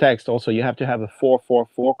the text. Also, you have to have a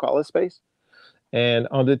 444 color space, and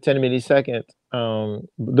under 10 milliseconds.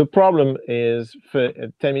 The problem is for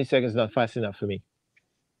 10 milliseconds is not fast enough for me.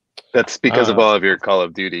 That's because of all of your Call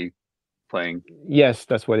of Duty playing. Yes,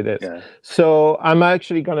 that's what it is. Yeah. So I'm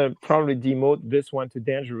actually gonna probably demote this one to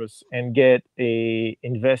dangerous and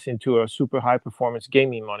invest into a super high performance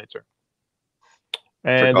gaming monitor.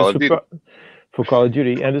 And for Call of Duty. For Call of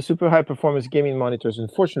Duty, and the super high performance gaming monitors,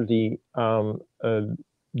 unfortunately, do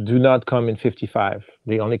not come in 55.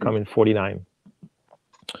 They only come in 49.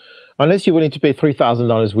 Unless you're willing to pay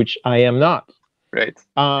 $3,000, which I am not. Right.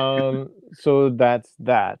 So that's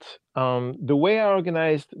that. The way I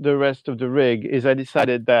organized the rest of the rig is I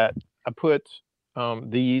decided that I put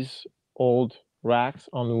these old racks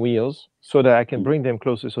on wheels so that I can bring them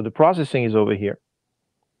closer. So the processing is over here.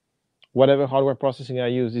 Whatever hardware processing I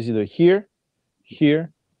use is either here,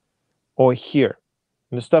 here, or here.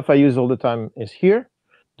 And the stuff I use all the time is here.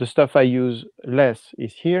 The stuff I use less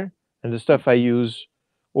is here. And the stuff I use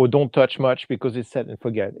or don't touch much because it's set and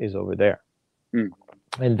forget is over there.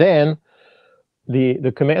 And then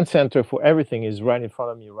the command center for everything is right in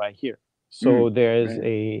front of me right here. So there's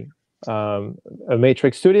a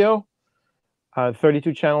Matrix Studio,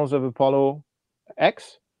 32 channels of Apollo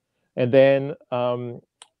X, and then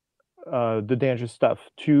the dangerous stuff.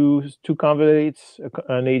 Two converts,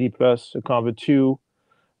 an 80 plus, a convert 2,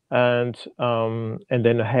 and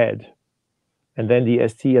then a head, and then the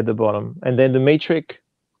ST at the bottom, and then the Matrix.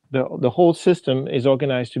 The whole system is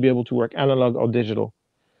organized to be able to work analog or digital.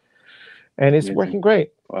 And it's working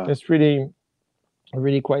great. Wow. It's really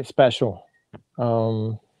quite special.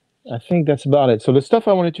 I think that's about it. So the stuff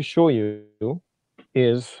I wanted to show you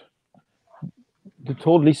is the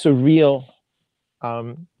totally surreal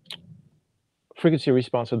frequency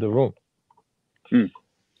response of the room.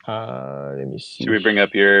 Let me see. Should we bring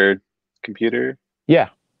up your computer? Yeah.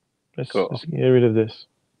 Let's get rid of this.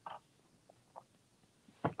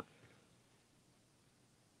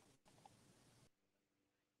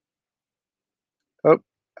 Oh,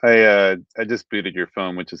 I just booted your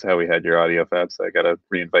phone, which is how we had your audio, Fab. So I got to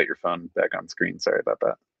re-invite your phone back on screen. Sorry about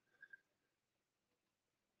that.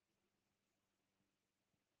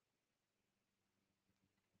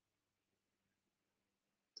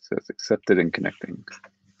 So it's accepted and connecting.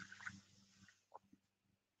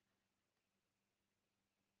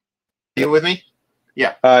 You with me?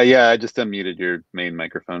 Yeah. Yeah, I just unmuted your main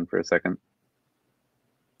microphone for a second.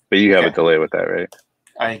 But you have a delay with that, right?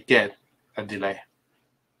 I get a delay.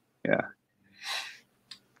 Yeah.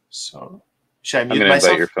 So should I mute I'm gonna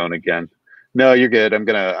myself? invite your phone again. No, you're good. I'm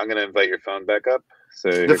gonna invite your phone back up.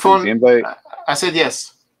 So the phone. The invite. I said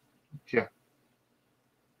yes. Here.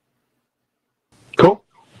 Cool.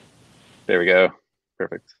 There we go.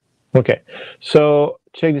 Perfect. Okay. So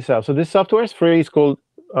check this out. So this software is free. It's called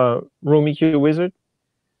Room EQ Wizard.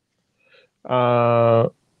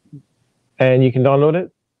 And you can download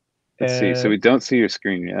it. Let's see. So we don't see your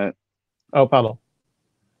screen yet. Oh, pardon.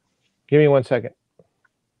 Give me 1 second.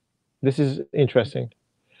 This is interesting.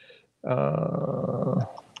 So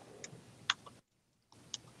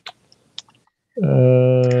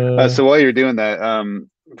while you're doing that,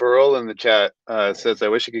 Varol in the chat says, I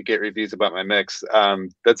wish I could get reviews about my mix.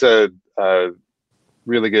 That's a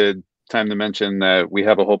really good time to mention that we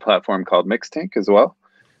have a whole platform called MixTank as well.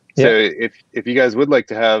 So if you guys would like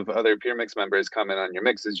to have other Puremix members comment on your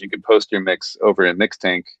mixes, you could post your mix over in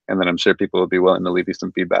MixTank, and then I'm sure people will be willing to leave you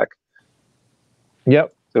some feedback.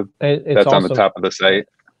 Yep. So it's that's awesome. on the top of the site.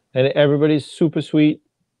 And everybody's super sweet.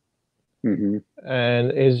 Mm-hmm.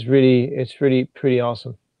 And it's really pretty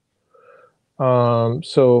awesome.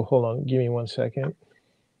 So hold on, give me 1 second.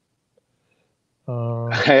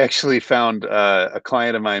 I actually found a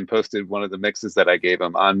client of mine posted one of the mixes that I gave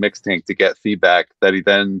him on Mixtank to get feedback that he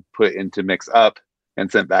then put into Mix-Up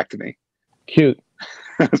and sent back to me. Cute.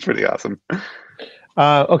 That's pretty awesome.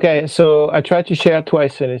 Okay, so I tried to share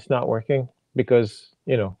twice and it's not working because,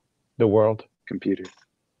 you know, the world. Computers.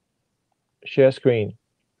 Share screen.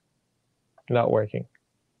 Not working.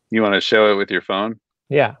 You want to show it with your phone?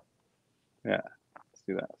 Yeah. Yeah. Let's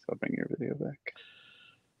do that. So I'll bring your video back.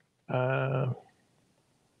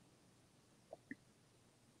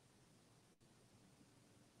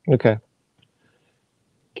 Okay.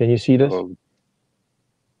 Can you see this? Oh,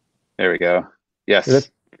 there we go. Yes.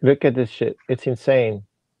 Look at this shit. It's insane.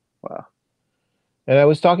 Wow. And I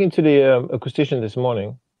was talking to the acoustician this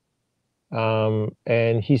morning,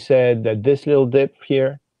 and he said that this little dip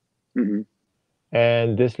here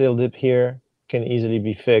and this little dip here can easily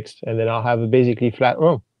be fixed, and then I'll have a basically flat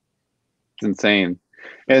room. It's insane.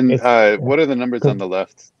 And what are the numbers on the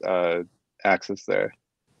left axis there?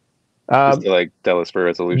 Just to like tell us for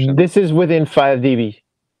resolution. This is within 5 dB.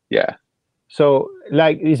 Yeah. So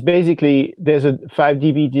like it's basically there's a 5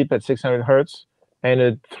 dB dip at 600 hertz and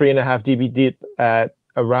a 3.5 dB dip at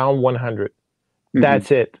around 100.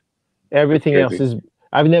 That's it. Everything else is.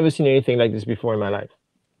 I've never seen anything like this before in my life.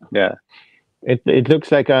 Yeah. It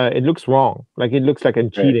looks like it looks wrong. Like it looks like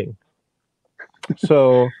I'm cheating.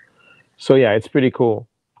 So yeah, it's pretty cool.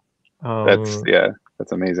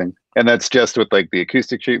 That's amazing. And that's just with like the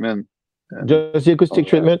acoustic treatment. Just the acoustic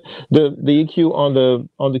treatment. The EQ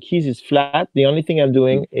on the keys is flat. The only thing I'm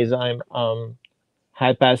doing is I'm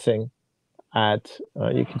high passing at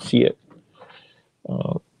you can see it.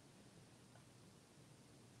 I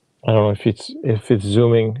don't know if it's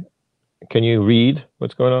zooming. Can you read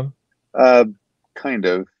what's going on? Kind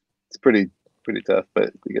of. It's pretty tough,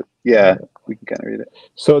 but we can kind of read it.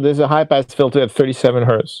 So there's a high pass filter at 37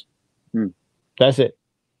 hertz. That's it.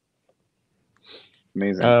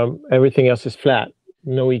 Amazing. Everything else is flat.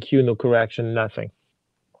 No EQ, no correction, nothing.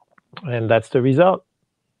 And that's the result.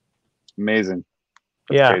 Amazing.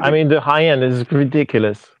 That's crazy. I mean, the high end is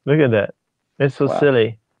ridiculous. Look at that. It's so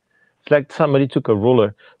silly. It's like somebody took a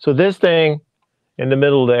ruler. So this thing in the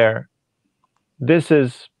middle there, this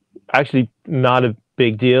is actually not a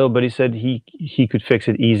big deal, but he said he could fix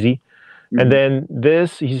it easy. And then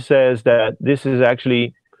this, he says that this is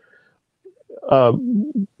actually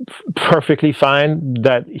perfectly fine,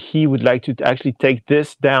 that he would like to actually take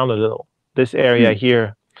this down a little, this area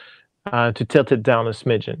here, to tilt it down a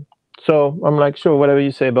smidgen. So I'm like, sure, whatever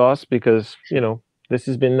you say, boss, because, you know, this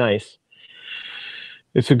has been nice.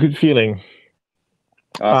 It's a good feeling.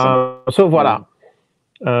 Awesome. So voila.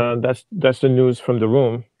 That's the news from the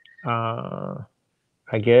room. I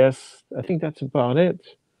think that's about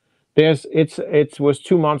it. It was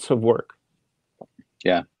 2 months of work.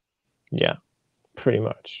 Yeah. Yeah, pretty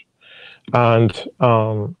much. And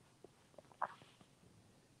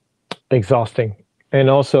exhausting. And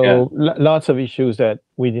also lots of issues that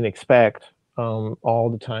we didn't expect all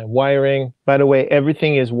the time. Wiring, by the way,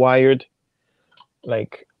 everything is wired.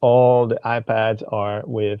 Like all the iPads are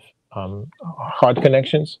with hard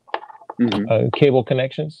connections, cable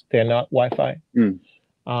connections. They're not Wi-Fi.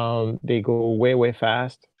 They go way, way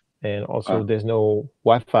fast. And also there's no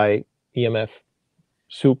Wi-Fi EMF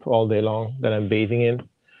soup all day long that I'm bathing in.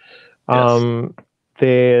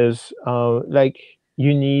 There's like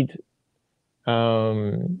you need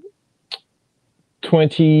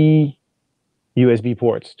 20 USB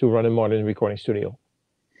ports to run a modern recording studio.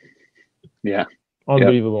 Yeah.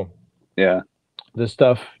 Unbelievable. Yeah. The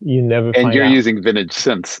stuff you never and find you're out. using vintage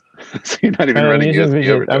synths. So you're not even running USB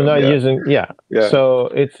overdrive. I'm not using, So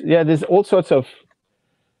it's, there's all sorts of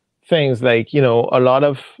things, like, you know, a lot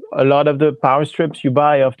of the power strips you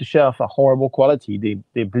buy off the shelf are horrible quality.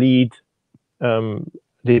 They bleed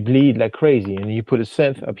like crazy, and you put a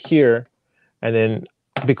synth up here, and then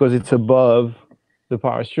because it's above the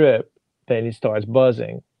power strip, then it starts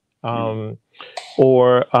buzzing.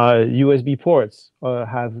 Or USB ports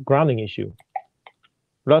have grounding issue.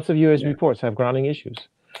 Lots of USB ports have grounding issues.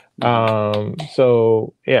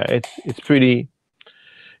 So yeah, it's pretty.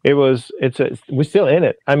 We're still in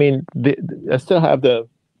it. I mean, I still have this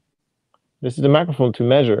is the microphone to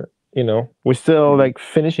measure, you know, we're still like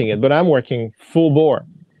finishing it, but I'm working full bore.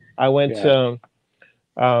 I went,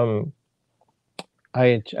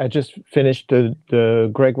 I just finished the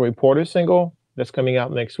Gregory Porter single that's coming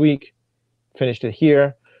out next week. Finished it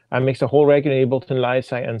here. I mixed a whole record in Ableton Live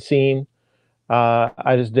sight unseen.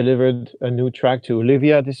 I just delivered a new track to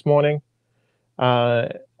Olivia this morning. From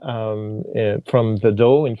the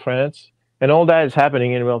Doe in France, and all that is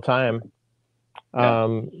happening in real time.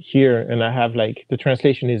 here, and I have like the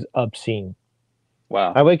translation is obscene.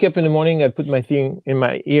 Wow. I wake up in the morning, I put my thing in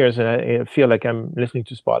my ears, and I feel like I'm listening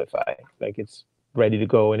to Spotify, like it's ready to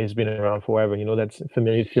go and it's been around forever. You know, that's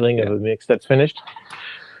familiar feeling of a mix that's finished.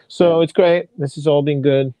 So it's great. This has all been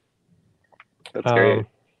good. That's great.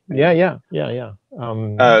 Yeah. It's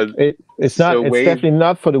not. So It's definitely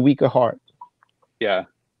not for the weak of heart. Yeah.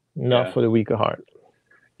 Not for the weak of heart.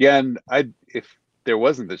 Yeah, and if there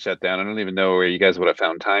wasn't the shutdown, I don't even know where you guys would have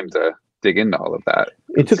found time to dig into all of that.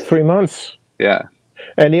 It took 3 months. Yeah.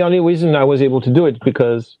 And the only reason I was able to do it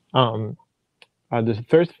because the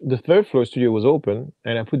third floor studio was open,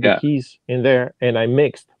 and I put the keys in there, and I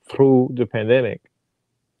mixed through the pandemic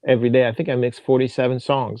every day. I think I mixed 47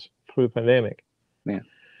 songs through the pandemic. Yeah.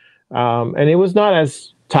 And it was not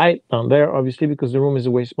as tight down there, obviously, because the room is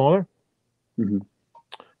way smaller. Mm-hmm.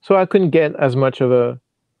 So I couldn't get as much of a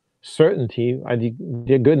certainty. I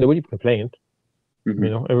did good. Nobody complained. Mm-hmm. You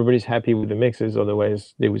know, everybody's happy with the mixes.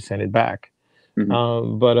 Otherwise, they would send it back.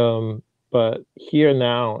 Mm-hmm. But here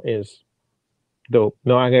now is dope.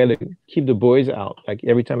 No, I gotta keep the boys out. Like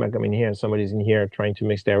every time I come in here and somebody's in here trying to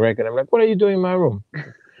mix their record, I'm like, "What are you doing in my room?"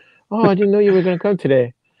 "Oh, I didn't know you were gonna come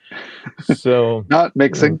today." So not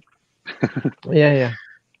mixing. Yeah.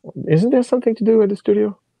 Isn't there something to do with the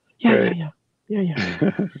studio? Yeah.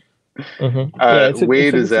 Mm-hmm.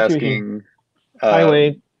 Wade is asking. Hi,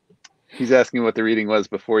 Wade. He's asking what the reading was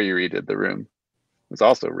before you redid the room. It was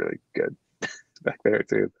also really good back there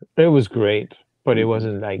too. It was great, but it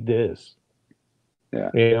wasn't like this. Yeah.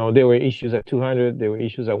 You know, there were issues at 200. There were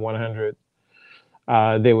issues at 100.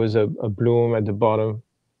 There was a bloom at the bottom.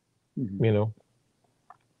 Mm-hmm. You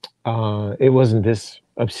know, it wasn't this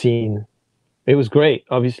obscene. It was great,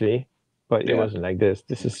 obviously, but it wasn't like this.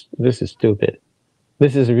 This is stupid.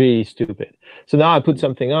 This is really stupid. So now I put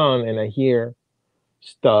something on and I hear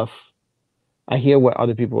stuff. I hear what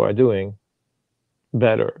other people are doing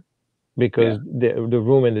better because the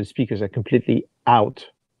room and the speakers are completely out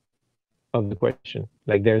of the question.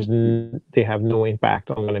 Like they have no impact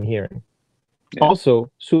on what I'm hearing. Yeah. Also,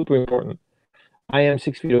 super important, I am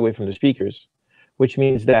 6 feet away from the speakers, which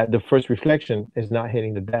means that the first reflection is not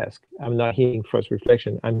hitting the desk. I'm not hearing first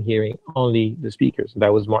reflection. I'm hearing only the speakers.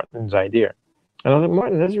 That was Martin's idea. And I was like,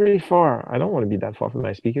 Martin, that's really far. I don't want to be that far from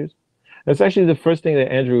my speakers. That's actually the first thing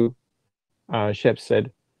that Andrew Shep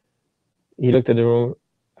said. He looked at the room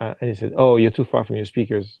and he said, "Oh, you're too far from your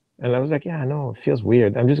speakers." And I was like, "Yeah, I know, it feels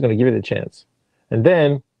weird. I'm just going to give it a chance." And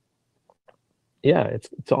then, it's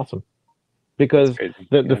awesome. Because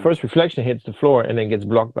the first reflection hits the floor and then gets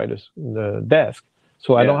blocked by the desk.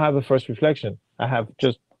 So I don't have a first reflection. I have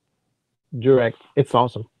just direct. It's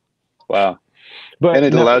awesome. Wow. And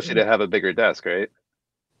it allows you to have a bigger desk, right?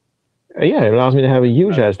 Yeah, it allows me to have a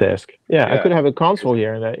huge ass desk. Yeah, I could have a console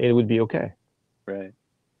here and it would be okay. Right.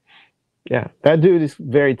 Yeah, that dude is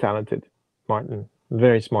very talented, Martin.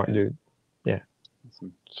 Very smart dude. Yeah.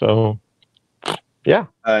 Awesome. So, yeah.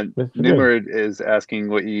 Numerd is asking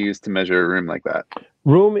what you use to measure a room like that.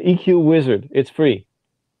 Room EQ Wizard. It's free.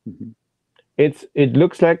 Mm-hmm. It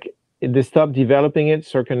looks like they stopped developing it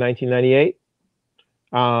circa 1998,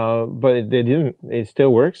 but they didn't. It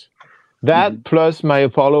still works. That plus my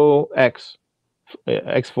Apollo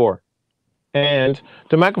X4, and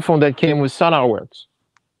the microphone that came with SonarWorks.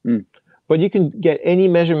 But you can get any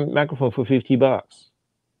measurement microphone for $50.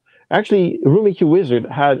 Actually, Room EQ Wizard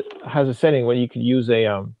has a setting where you could use a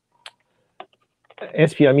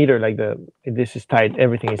SPR meter, like this is tight,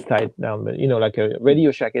 everything is tight down, but like a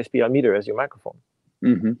Radio Shack SPR meter as your microphone.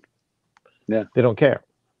 Mm-hmm. Yeah, they don't care,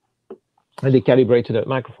 and they calibrate to that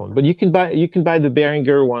microphone. But you can buy the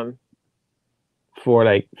Behringer one for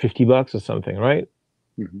like $50 or something, right?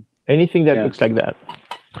 Mm-hmm. Anything that looks like that,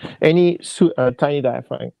 any tiny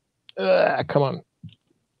diaphragm. Come on,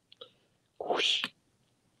 whoosh.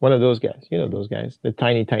 One of those guys, those guys, the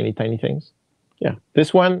tiny things. Yeah,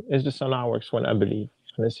 this one is the SonarWorks one, I believe.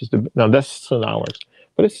 And this is that's SonarWorks,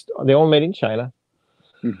 but they're all made in China,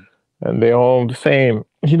 and they're all the same.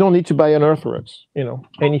 You don't need to buy an Earthworks.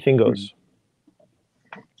 Anything goes.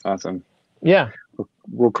 Awesome. Yeah.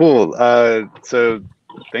 Well, cool. So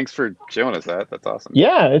thanks for showing us that. That's awesome.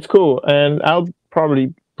 Yeah, it's cool, and I'll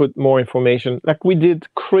probably put more information. Like we did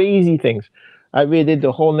crazy things. I redid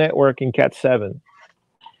the whole network in Cat 7.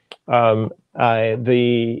 That's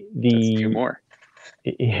two more.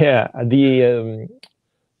 Yeah,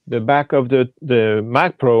 the back of the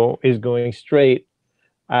Mac Pro is going straight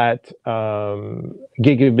at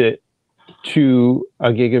gigabit to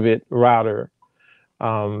a gigabit router.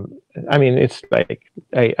 I mean, it's like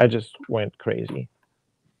I just went crazy.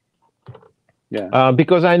 Yeah.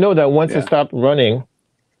 Because I know that once I start running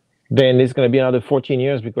then it's going to be another 14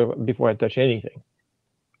 years before I touch anything.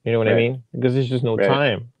 You know what I mean? Because there's just no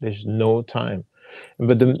time. There's no time.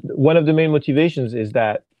 But one of the main motivations is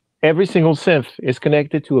that every single synth is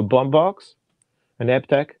connected to a bump box, an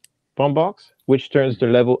Eptech bump box, which turns the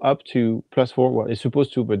level up to +4. Well, it's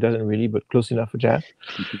supposed to, but doesn't really, but close enough for jazz.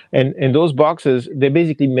 And those boxes, they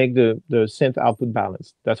basically make the synth output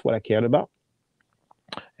balanced. That's what I cared about.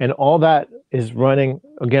 And all that is running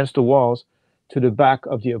against the walls to the back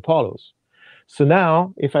of the Apollos. So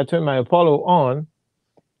now, if I turn my Apollo on,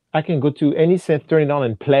 I can go to any synth, turn it on,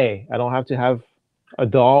 and play. I don't have to have a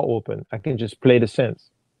DAW open. I can just play the synths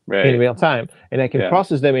in real time. And I can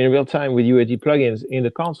process them in real time with UAD plugins in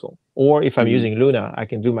the console. Or if I'm using Luna, I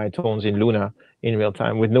can do my tones in Luna in real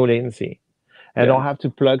time with no latency. I don't have to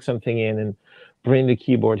plug something in and bring the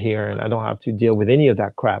keyboard here, and I don't have to deal with any of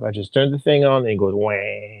that crap. I just turn the thing on and it goes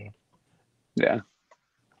wah. Yeah.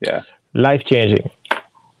 Life-changing.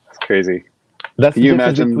 It's crazy. That's Can the you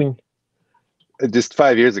difference imagine between... just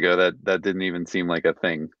 5 years ago that didn't even seem like a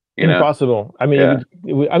thing. You know? Impossible. I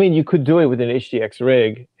mean, you could do it with an HDX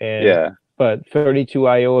rig, and but 32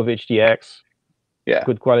 IO of HDX,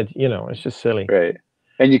 good quality. You know, it's just silly. Right.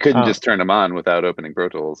 And you couldn't just turn them on without opening Pro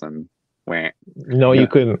Tools and wah. No, you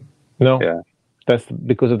couldn't. No. Yeah. That's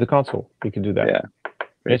because of the console. You can do that. Yeah.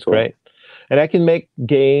 It's cool. Great. And I can make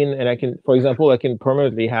gain, and I can, for example, I can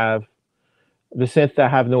permanently have the synths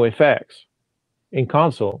that have no effects in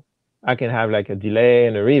console. I can have like a delay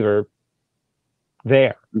and a reverb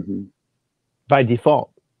there by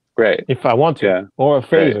default. Right. If I want to, or a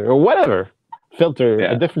phaser, or whatever. Filter,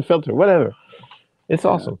 a different filter, whatever. It's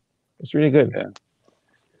awesome. It's really good. Yeah.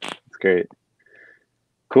 It's great.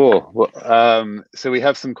 Cool. Well, so we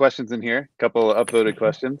have some questions in here, a couple of upvoted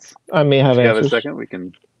questions. I may have answers. If you have a second, we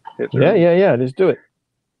can hit through. Yeah. Let's do it.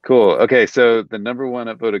 Cool. Okay, so the number one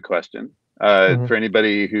upvoted question, for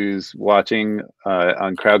anybody who's watching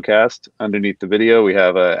on Crowdcast, underneath the video, we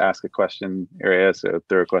have a ask a question area, so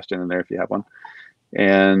throw a question in there if you have one.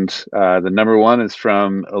 And the number one is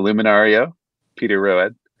from Illuminario, Peter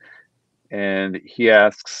Roed. And he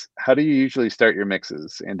asks, how do you usually start your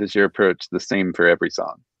mixes? And is your approach the same for every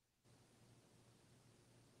song?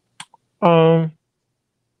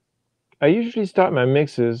 I usually start my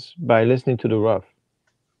mixes by listening to the rough.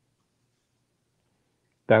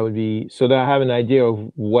 That would be, so that I have an idea of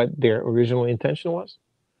what their original intention was.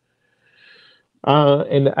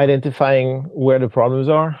 And identifying where the problems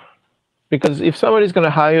are. Because if somebody's going to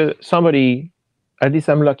hire somebody, at least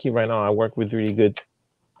I'm lucky right now, I work with really good,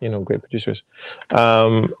 great producers.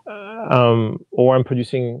 Or I'm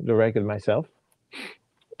producing the record myself.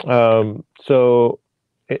 So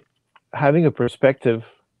having a perspective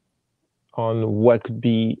on what could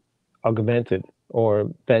be augmented or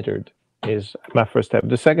bettered is my first step.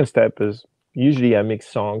 The second step is usually I mix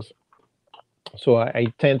songs. So I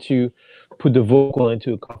tend to put the vocal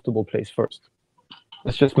into a comfortable place first.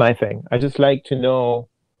 That's just my thing. I just like to know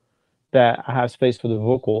that I have space for the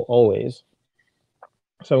vocal always.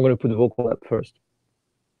 So I'm going to put the vocal up first.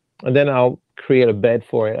 And then I'll create a bed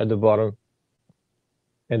for it at the bottom.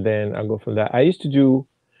 And then I'll go from that. I used to do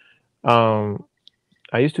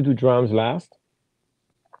drums last,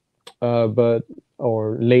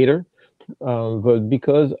 or later. But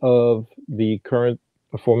because of the current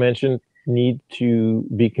aforementioned need to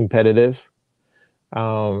be competitive,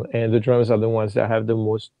 and the drums are the ones that have the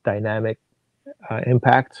most dynamic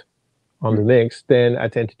impact on the mix, then I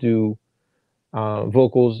tend to do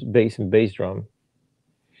vocals, bass, and bass drum.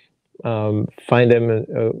 Find them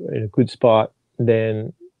in a good spot,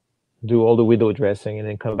 then do all the window dressing, and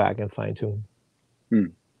then come back and fine tune.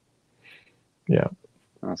 Yeah.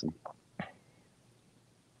 Awesome.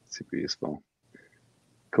 Super useful.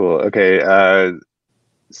 Cool. Okay.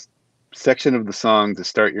 Section of the song to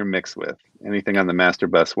start your mix with. Anything on the master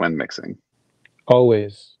bus when mixing?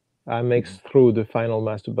 Always. I mix through the final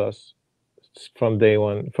master bus from day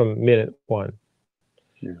one, from minute one.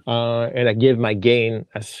 Yeah. And I give my gain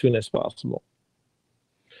as soon as possible.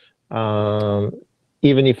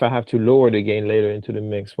 Even if I have to lower the gain later into the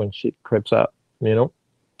mix when shit creeps up,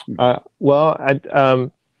 Well, I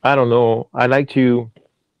don't know. I like to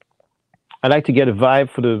get a vibe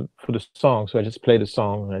for the song, so I just play the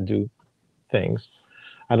song and I do things.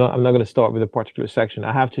 I'm not going to start with a particular section.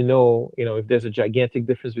 I have to know, if there's a gigantic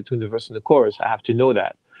difference between the verse and the chorus, I have to know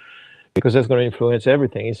that, because that's going to influence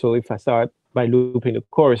everything. And so if I start by looping the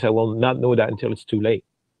chorus, I will not know that until it's too late,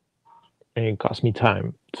 and it costs me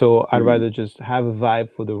time. So I'd rather just have a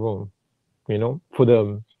vibe for the room, for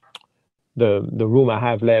the room I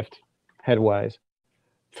have left headwise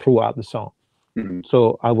throughout the song.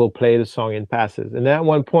 So I will play the song in passes. And at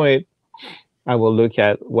one point, I will look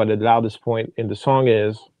at what the loudest point in the song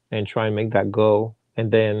is and try and make that go,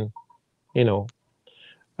 and then, you know,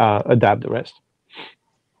 adapt the rest.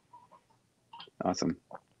 Awesome.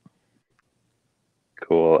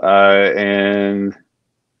 Cool. And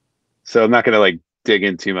so I'm not going to like dig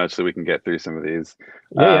in too much so we can get through some of these.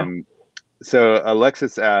 Yeah. So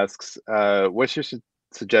Alexis asks, what's your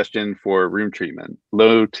suggestion for room treatment,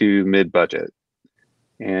 low to mid budget?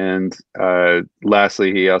 And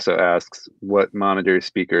lastly, he also asks, what monitor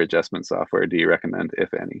speaker adjustment software do you recommend,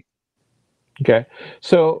 if any? Okay.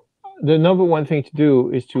 So the number one thing to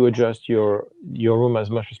do is to adjust your room as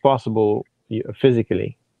much as possible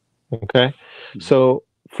physically. Okay. So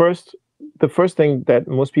the first thing that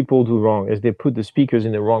most people do wrong is they put the speakers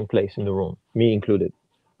in the wrong place in the room, me included.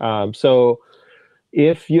 So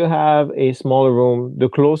if you have a smaller room, the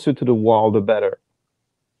closer to the wall, the better.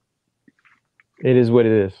 It is what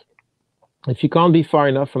it is. If you can't be far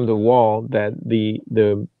enough from the wall that the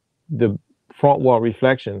front wall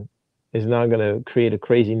reflection is not going to create a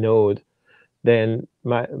crazy node, then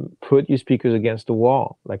put your speakers against the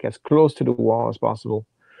wall, like as close to the wall as possible.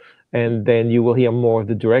 And then you will hear more of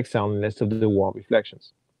the direct sound and less of the wall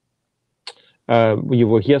reflections. You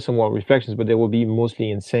will hear some wall reflections, but they will be mostly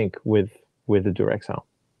in sync with the direct sound.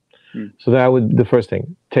 So that would the first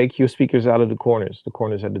thing. Take your speakers out of the corners. The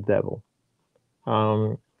corners are the devil.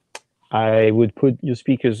 I would put your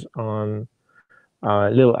speakers on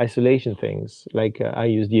little isolation things, like I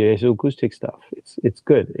use the acoustic stuff. It's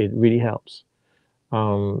good. It really helps.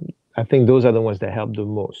 I think those are the ones that help the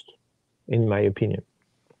most, in my opinion.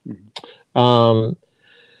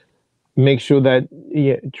 Make sure that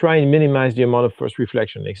try and minimize the amount of first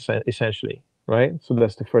reflection, essentially, right? So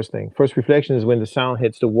that's the first thing. First reflection is when the sound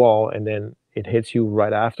hits the wall and then it hits you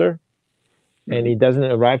right after, and it doesn't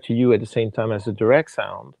arrive to you at the same time as the direct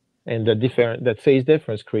sound, and that phase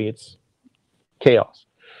difference creates chaos.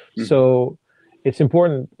 So it's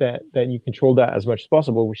important that you control that as much as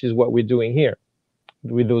possible, which is what we're doing here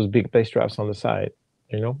with those big bass traps on the side.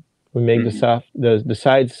 You know, we make the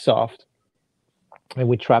sides soft, and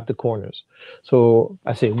we trap the corners. So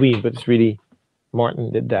I say we, but it's really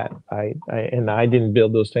Martin did that. I didn't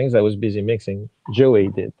build those things. I was busy mixing. Joey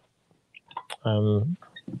did, and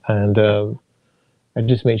I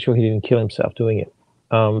just made sure he didn't kill himself doing it.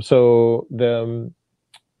 So the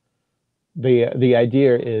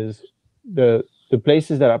idea is the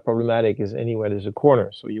places that are problematic is anywhere there's a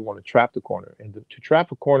corner. So you want to trap the corner, and to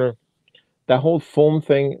trap a corner, that whole foam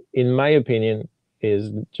thing, in my opinion,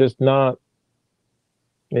 is just not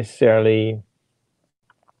necessarily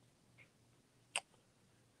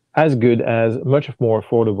as good as much more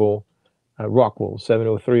affordable rock wool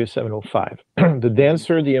 703 or 705. The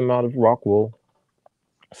denser the amount of rock wool,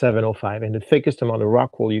 705, and the thickest amount of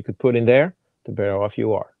rock wool you could put in there, the better off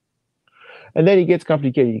you are. And then it gets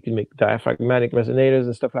complicated. You can make diaphragmatic resonators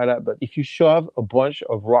and stuff like that. But if you shove a bunch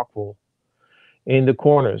of rock wool in the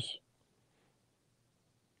corners,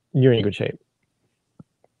 you're in good shape.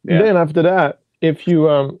 Yeah. And then after that, if you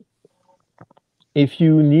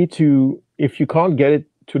can't get it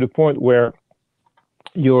to the point where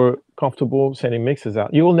you're comfortable sending mixes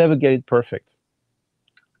out, you will never get it perfect.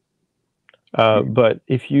 But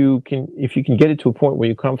if you can get it to a point where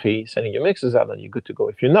you're comfy sending your mixes out, then you're good to go.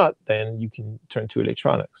 If you're not, then you can turn to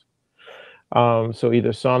electronics. So either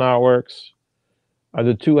SonarWorks,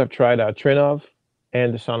 the two I've tried are Trinnov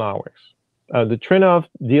and the SonarWorks. The Trinnov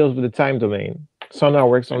deals with the time domain.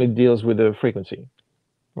 SonarWorks only deals with the frequency,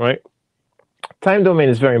 right? Time domain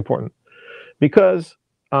is very important because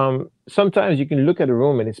sometimes you can look at a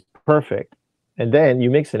room and it's perfect, and then you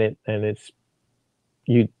mix in it and it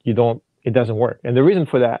doesn't work. And the reason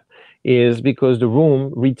for that is because the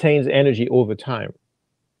room retains energy over time.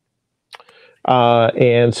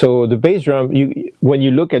 And so the bass drum, when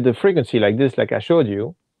you look at the frequency like this, like I showed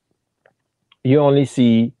you, you only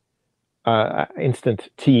see instant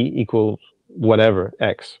t equals whatever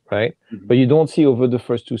x, right? But you don't see over the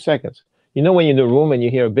first 2 seconds. You know, when you're in the room and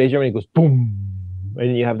you hear a bass drum and it goes boom,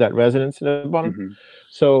 and you have that resonance in the bottom.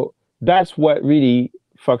 So that's what really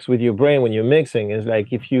fucks with your brain when you're mixing, is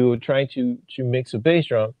like if you're trying to mix a bass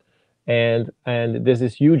drum and there's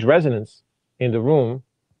this huge resonance in the room,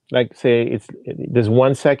 like say there's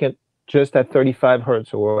 1 second just at 35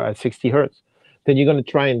 hertz or at 60 hertz, then you're going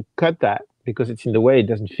to try and cut that because it's in the way, it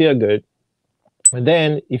doesn't feel good. And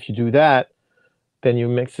then if you do that, then your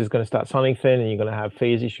mix is going to start sounding thin and you're going to have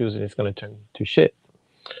phase issues and it's going to turn to shit.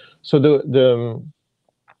 So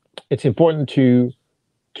it's important to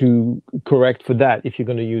correct for that if you're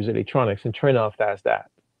going to use electronics, and Trinnov does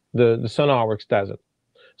that. The SonarWorks doesn't.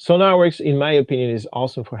 SonarWorks, in my opinion, is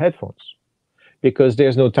awesome for headphones because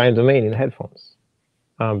there's no time domain in headphones,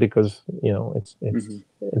 because it's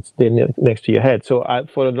next to your head. So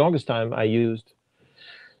for the longest time I used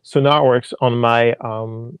SonarWorks on my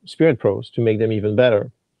Spirit Pros to make them even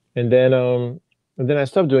better, and then I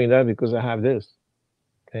stopped doing that because I have this,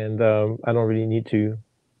 and I don't really need to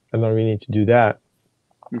do that.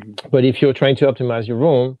 But if you're trying to optimize your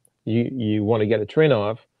room, you want to get a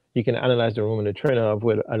Trinnov, you can analyze the room in a Trinnov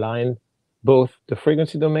with align both the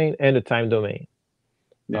frequency domain and the time domain.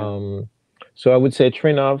 So I would say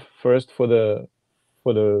Trinnov first for the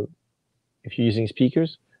if you're using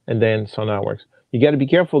speakers, and then SonarWorks. You got to be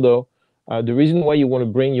careful though. The reason why you want to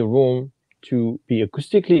bring your room to be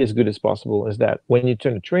acoustically as good as possible is that when you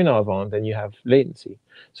turn the Trinnov on, then you have latency.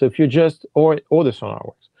 So if you're just or the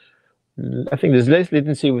SonarWorks, I think there's less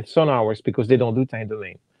latency with SonarWorks because they don't do time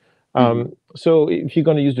domain. So if you're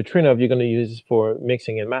going to use the Trinnov, you're going to use it for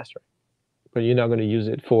mixing and mastering, but you're not going to use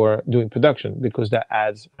it for doing production because that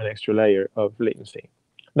adds an extra layer of latency.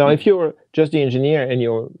 Now, if you're just the engineer and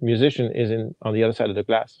your musician is on the other side of the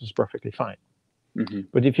glass, it's perfectly fine.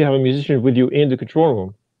 But if you have a musician with you in the control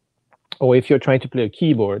room, or if you're trying to play a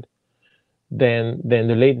keyboard, then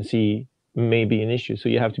the latency may be an issue. So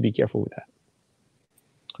you have to be careful with that.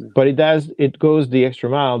 But it goes the extra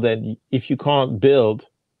mile that if you can't build,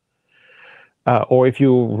 or if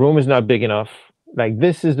your room is not big enough, like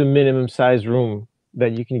this is the minimum size room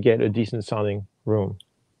that you can get a decent sounding room.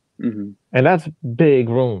 And that's a big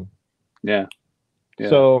room. Yeah.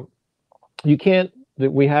 So you can't,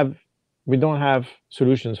 we don't have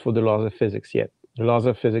solutions for the laws of physics yet. The laws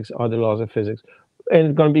of physics are the laws of physics, and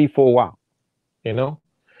it's going to be for a while.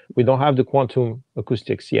 We don't have the quantum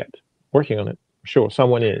acoustics yet. Working on it. Sure,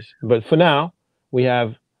 someone is. But for now, we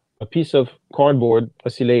have a piece of cardboard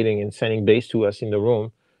oscillating and sending bass to us in the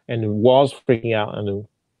room, and the walls freaking out, and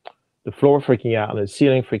the floor freaking out, and the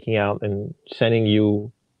ceiling freaking out, and sending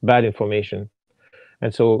you bad information.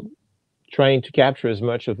 And so trying to capture as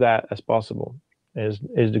much of that as possible is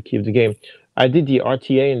the key of the game. I did the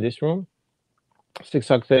RTA in this room,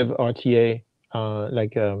 6-octave RTA,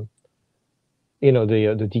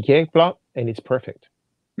 the decay plot, and it's perfect.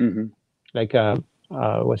 Like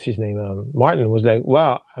what's his name? Martin was like,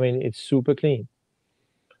 wow, I mean, it's super clean.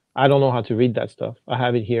 I don't know how to read that stuff. I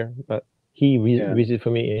have it here, but he reads it for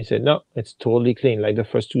me, and he said, no, it's totally clean. Like the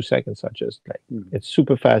first 2 seconds are just like, it's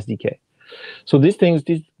super fast decay. So these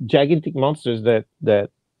gigantic monsters that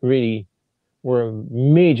really were a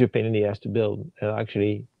major pain in the ass to build are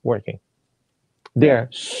actually working. They're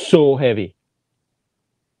so heavy.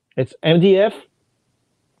 It's MDF,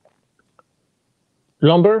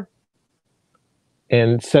 lumber,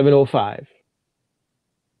 and 705.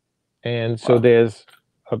 And so there's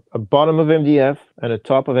a bottom of MDF and a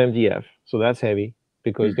top of MDF. So that's heavy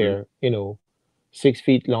because they're, 6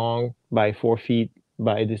 feet long by 4 feet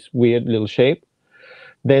by this weird little shape.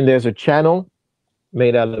 Then there's a channel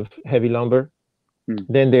made out of heavy lumber.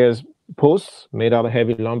 Then there's posts made out of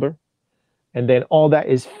heavy lumber. And then all that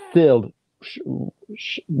is filled.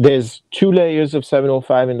 There's 2 layers of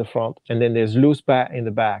 705 in the front, and then there's loose bat in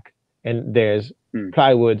the back, and there's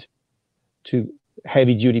plywood, to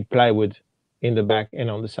heavy duty plywood in the back and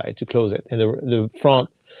on the side to close it. And the front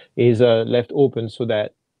is left open so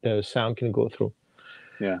that the sound can go through.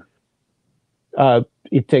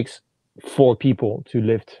 It takes 4 people to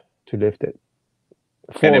lift it.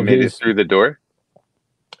 And it made it through the door?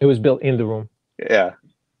 It was built in the room. Yeah.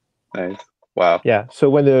 Nice. Wow. Yeah. So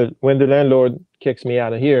when the landlord kicks me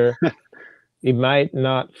out of here, he might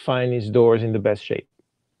not find his doors in the best shape.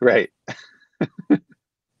 Right.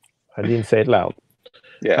 I didn't say it loud.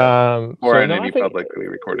 Yeah. Or in any publicly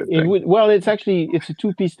recorded thing. It's a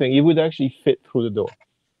 2-piece thing. It would actually fit through the door.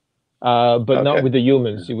 But not with the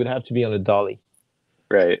humans. It would have to be on a dolly.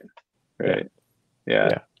 Right.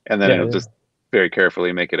 Yeah. And then it'll just very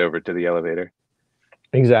carefully make it over to the elevator.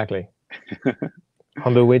 Exactly.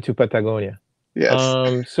 On the way to Patagonia. Yes.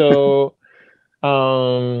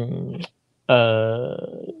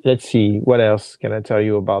 Let's see. What else can I tell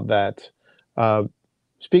you about that?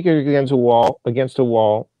 Speaker against a wall.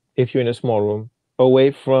 If you're in a small room,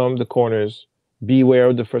 away from the corners. Beware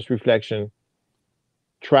of the first reflection.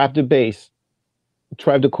 Trap the bass.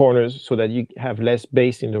 Trap the corners so that you have less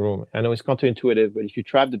bass in the room. I know it's counterintuitive, but if you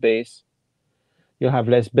trap the bass, you'll have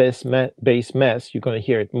less bass mess. You're going to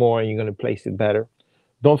hear it more, and you're going to place it better.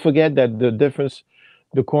 Don't forget that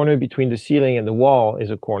the corner between the ceiling and the wall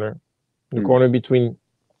is a corner. The corner between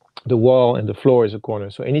the wall and the floor is a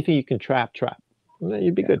corner. So anything you can trap,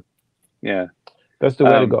 you'd be good. Yeah. That's the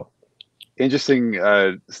way to go. Interesting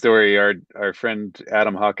story. Our friend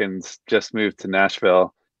Adam Hawkins just moved to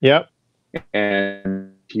Nashville. Yep.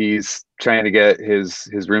 And he's trying to get his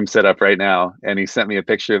room set up right now, and he sent me a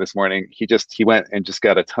picture this morning. He went and just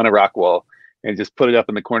got a ton of rock wool and just put it up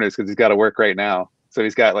in the corners because he's got to work right now. So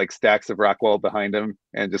he's got like stacks of rock wool behind him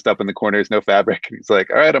and just up in the corners, no fabric. And he's like,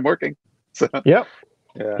 all right, I'm working. So Yep.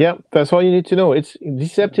 yeah. Yep. That's all you need to know. It's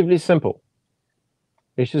deceptively simple.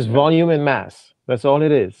 It's just volume and mass. That's all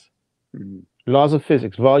it is. Mhm. Laws of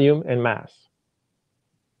physics, volume and mass.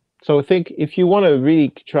 So I think if you want to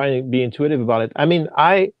really try and be intuitive about it, I mean,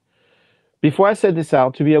 before I set this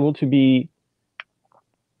out to be able to be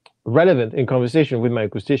relevant in conversation with my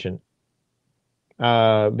acoustician,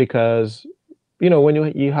 because when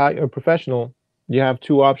you hire a professional, you have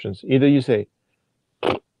two options. Either you say,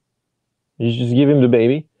 you just give him the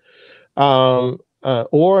baby,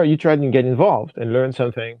 or you try to get involved and learn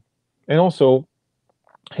something, and also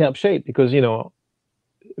help shape, because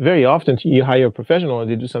very often you hire a professional and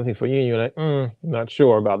they do something for you and you're like, not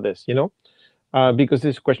sure about this, because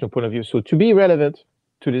this is a question of point of view. So to be relevant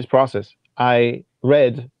to this process, I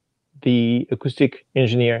read the Acoustic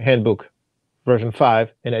Engineer Handbook version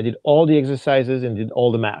 5, and I did all the exercises and did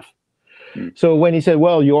all the math. So when he said,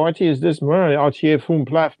 well, your RT is this, RTA from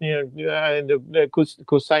plaf, and the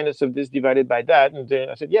cosinus of this divided by that, and then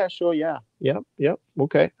I said, yeah, sure, yeah,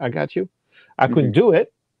 okay, I got you. I couldn't do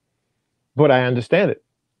it, but I understand it.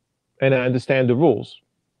 And I understand the rules.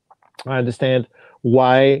 I understand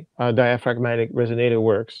why a diaphragmatic resonator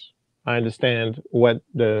works. I understand what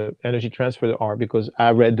the energy transfers are because I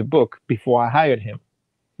read the book before I hired him.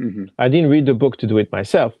 I didn't read the book to do it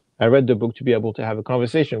myself. I read the book to be able to have a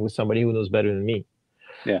conversation with somebody who knows better than me.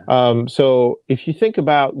 Yeah. So if you think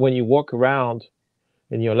about when you walk around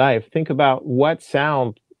in your life, think about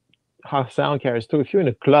how sound carries through. If you're in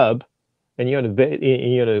a club and you're in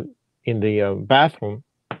the bathroom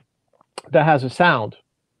that has a sound,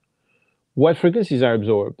 what frequencies are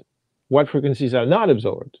absorbed? What frequencies are not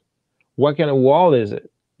absorbed? What kind of wall is it?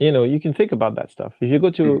 You can think about that stuff. If you go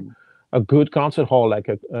to a good concert hall, like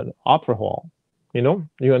an opera hall,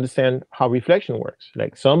 you understand how reflection works.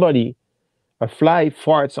 Like a fly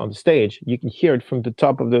farts on the stage, you can hear it from the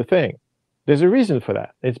top of the thing. There's a reason for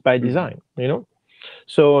that. It's by design,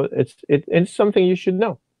 So it's something you should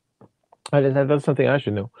know. That's something I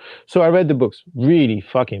should know. So I read the books. Really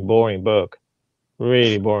fucking boring book.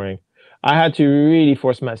 Really boring. I had to really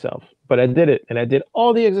force myself, but I did it, and I did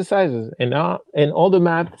all the exercises and all the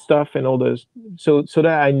math stuff and all those, so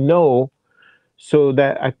that I know, so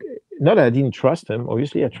that not that I didn't trust him.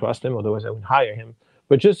 Obviously, I trust him, otherwise I wouldn't hire him.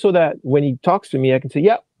 But just so that when he talks to me, I can say,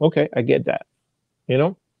 "Yeah, okay, I get that,"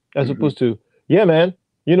 as opposed to, "Yeah, man,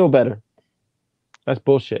 you know better." That's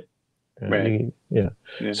bullshit. Right. Yeah.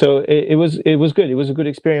 So it was good. It was a good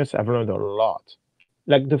experience. I've learned a lot.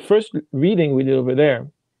 Like the first reading we did over there,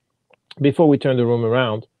 before we turned the room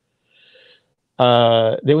around,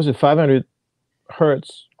 there was a 500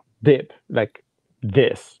 hertz dip, like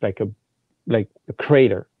this, like a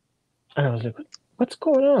crater, and I was like, "What's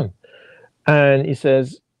going on?" And he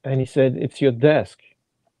said, "It's your desk."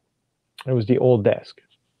 It was the old desk.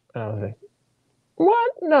 And I was like,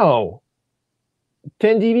 "What? No,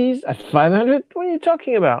 10 dBs at 500? What are you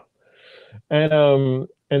talking about?" And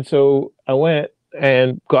so I went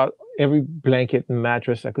and got every blanket and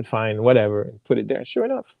mattress I could find, whatever, and put it there. Sure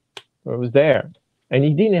enough, it was there. And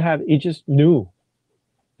he just knew.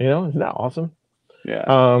 Isn't that awesome? Yeah.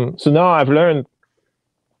 So now I've learned,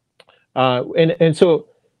 and so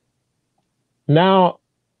now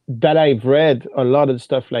that I've read a lot of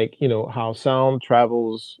stuff, like how sound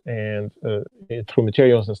travels and through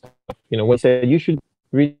materials and stuff. When he said you should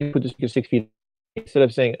really put the speaker 6 feet, instead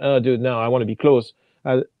of saying, "Oh, dude, no, I want to be close,"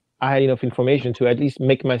 I had enough information to at least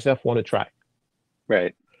make myself want to try.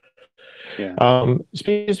 Right. Yeah.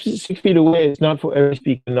 Speaker 6 feet away is not for every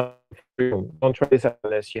speaker. Not for everyone. Don't try this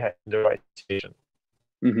unless you have the right situation.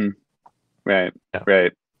 Right. Yeah.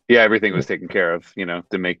 Right. Yeah. Everything was taken care of,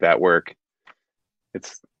 to make that work.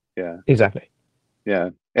 Exactly.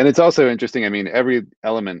 Yeah. And it's also interesting. I mean, every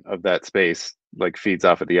element of that space like feeds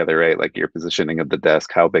off of the other, right? Like your positioning of the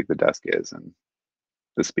desk, how big the desk is, and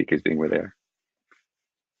the speakers being where they are.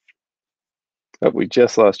 Oh, we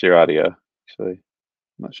just lost your audio, actually.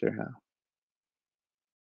 I'm not sure how.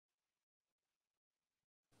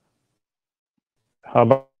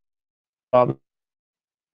 How about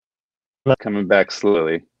Coming back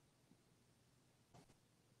slowly.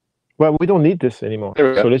 well, we don't need this anymore. There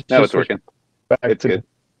we go. So let's Now just it's working. It's good.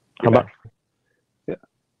 How about? Yeah.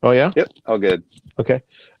 Oh yeah. Yep. All good. Okay.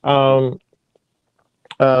 What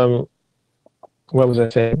was I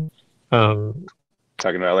saying?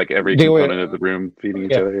 Talking about like every component of the room feeding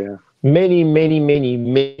each other. Yeah. Many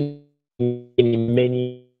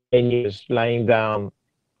years lying down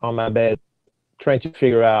on my bed trying to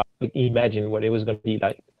figure out, imagine what it was going to be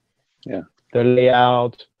like. Yeah. The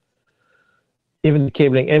layout, even the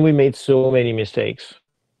cabling, and we made so many mistakes.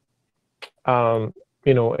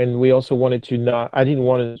 You know, and we also wanted to not, I didn't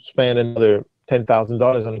want to spend another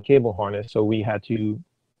 $10,000 on a cable harness, so we had to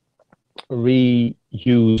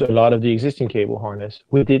reuse a lot of the existing cable harness.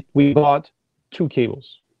 We bought 2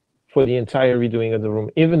 cables for the entire redoing of the room,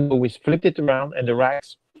 even though we flipped it around and the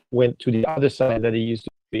racks went to the other side that it used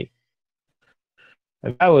to be.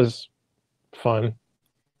 And that was fun.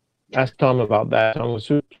 Ask Tom about that. Tom was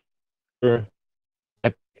super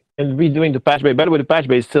epic. And redoing the patch bay. By the way, the patch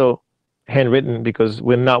bay is still handwritten because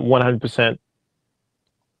we're not 100%.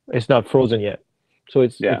 It's not frozen yet. So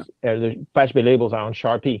the patch bay labels are on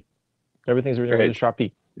Sharpie. Everything's written with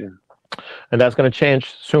Sharpie. Yeah. And that's going to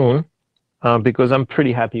change soon because I'm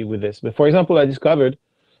pretty happy with this. But for example, I discovered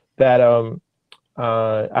that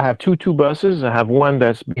I have two buses. I have one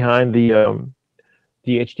that's behind the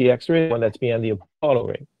HDX rig, one that's behind the Apollo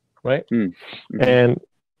rig, right? Mm-hmm.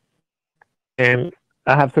 And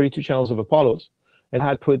I have 32 channels of Apollos, and I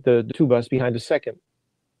had put the 2 bus behind the second,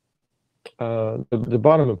 the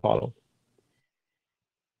bottom Apollo.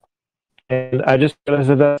 And I just realized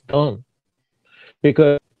that that's dumb.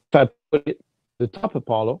 Because if I put it the top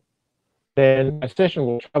Apollo, then my session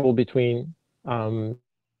will travel between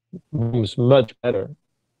rooms much better.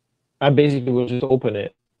 I basically will just open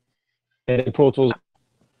it and in Pro Tools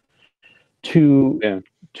to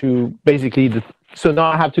basically so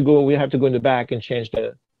now we have to go in the back and change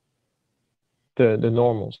the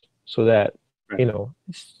normals so that you know,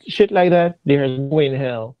 shit like that, there's no way in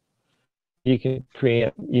hell you can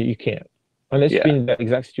create. You can't unless you've been in that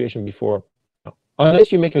exact situation before.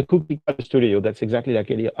 Unless you make a cookie cutter studio that's exactly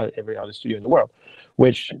like every other studio in the world,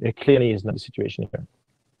 which clearly is not the situation here.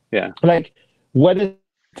 Yeah. Like, what is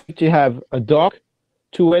it to have a dock,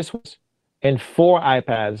 2 SWs, and 4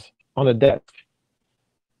 iPads on a desk?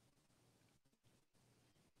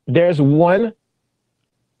 There's one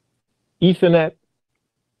Ethernet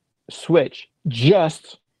switch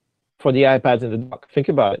just for the iPads in the dock. Think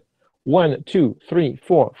about it. 1, 2, 3,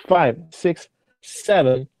 4, 5, 6,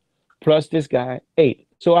 7. Plus this guy, 8.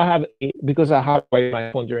 So I have 8 because I hardwire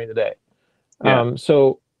my phone during the day.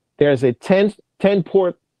 So there's a 10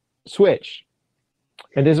 port switch,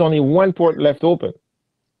 and there's only 1 port left open.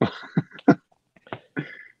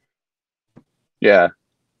 Yeah.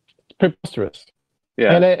 It's preposterous.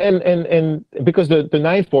 Yeah. And because the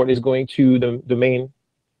 9th port is going to the main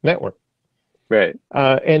network. Right.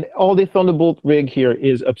 And all the Thunderbolt rig here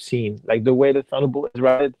is obscene. Like the way the Thunderbolt is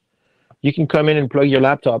routed. You can come in and plug your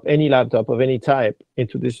laptop, any laptop of any type,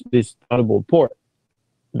 into this Thunderbolt port.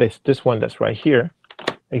 This one that's right here.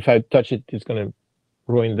 If I touch it, it's going to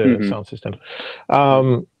ruin the sound system.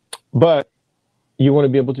 But you want to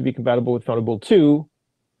be able to be compatible with Thunderbolt 2.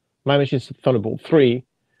 My machine is Thunderbolt 3.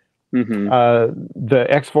 The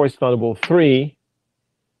X4 is Thunderbolt 3.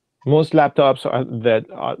 Most laptops that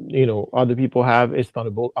you know, other people have is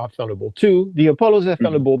Thunderbolt 2. The Apollos are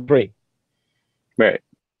Thunderbolt 3. Right.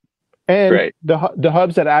 And the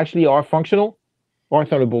hubs that actually are functional are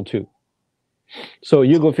Thunderbolt 2. So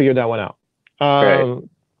you go figure that one out.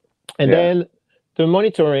 And then the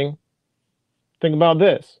monitoring, think about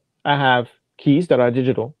this. I have keys that are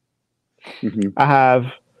digital. I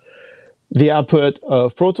have the output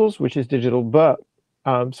of Pro Tools, which is digital, but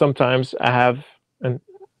sometimes I have an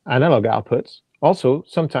analog outputs. Also,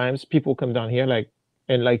 sometimes people come down here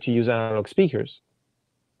and like to use analog speakers.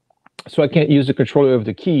 So I can't use the controller of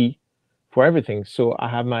the key for everything. So I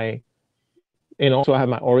have my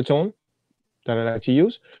Oritone that I like to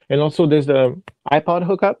use. And also there's the iPod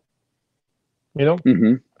hookup, you know?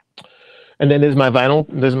 And then there's my vinyl,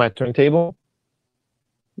 there's my turntable.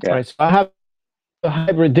 Yeah. Right, so I have a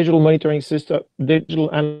hybrid digital monitoring system, digital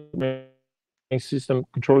analog system,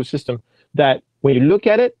 controller system that when you look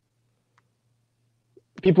at it,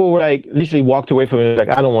 people were like literally walked away from it like,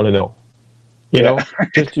 I don't want to know. You know,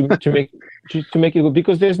 just to make it good,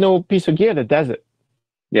 because there's no piece of gear that does it.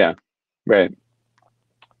 Yeah, right.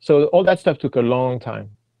 So all that stuff took a long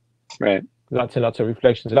time. Right. Lots and lots of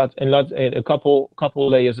reflections, and a couple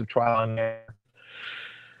layers of trial on there.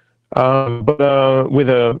 But with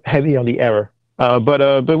a heavy on the error.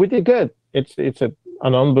 But we did good. It's an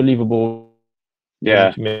unbelievable.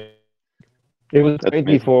 Yeah. It was great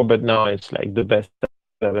before, but now it's like the best I've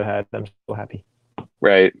ever had. I'm so happy.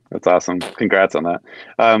 Right. That's awesome. Congrats on that.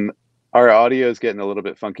 Our audio is getting a little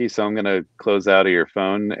bit funky, so I'm going to close out of your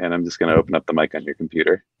phone and I'm just going to open up the mic on your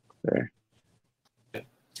computer. There.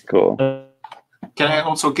 Cool.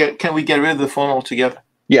 Can we get rid of the phone altogether?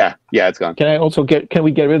 Yeah, it's gone. Can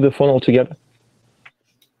we get rid of the phone altogether?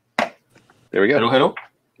 There we go. Hello, hello.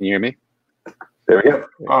 Can you hear me? There we go.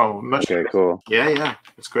 Oh, much. Okay, cool. Yeah,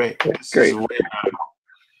 it's great. This Great. is way,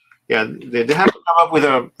 yeah, they have to come up with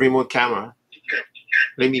a remote camera.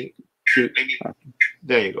 Let me shoot.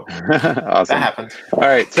 There you go. Awesome. That happened. All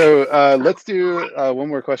right, so let's do one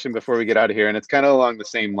more question before we get out of here, and it's kind of along the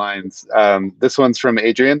same lines. This one's from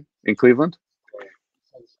Adrian in Cleveland.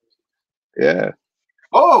 Yeah.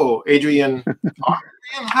 Oh, Adrian.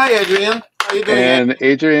 Hi, Adrian. How you doing? And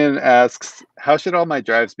Adrian asks, how should all my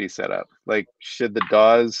drives be set up? Like, should the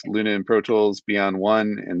DAWs, Luna and Pro Tools be on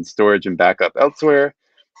one and storage and backup elsewhere?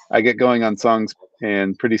 I get going on songs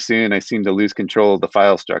and pretty soon I seem to lose control of the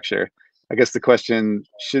file structure. I guess the question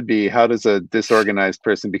should be, how does a disorganized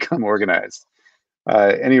person become organized?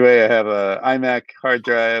 Anyway, I have a iMac hard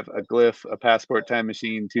drive, a Glyph, a Passport Time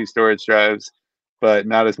Machine, 2 storage drives, but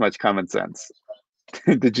not as much common sense.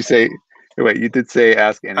 Did you say, wait, you did say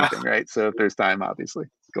ask anything, right? So if there's time, obviously.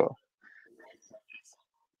 Cool.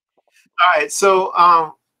 All right, so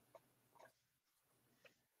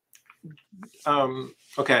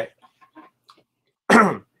okay.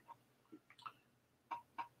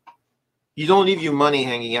 You don't leave your money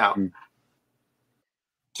hanging out.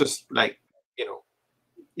 Just like, you know,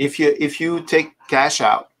 if you take cash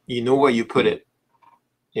out, you know where you put it,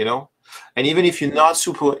 you know? And even if you're not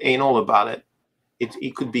super anal about it,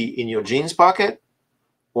 it could be in your jeans pocket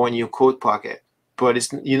or in your coat pocket, but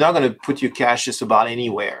you're not going to put your cash just about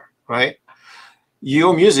anywhere, right?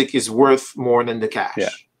 Your music is worth more than the cash. Yeah.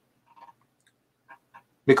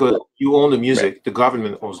 Because you own the music, right. The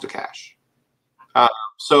government owns the cash.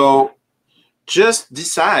 So just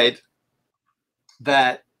decide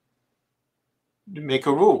that, make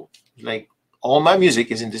a rule. Like, all my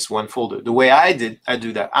music is in this one folder. The way I do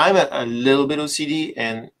that. I'm a little bit OCD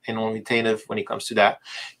and retentive when it comes to that,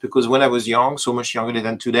 because when I was young, so much younger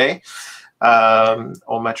than today,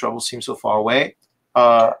 all my troubles seem so far away.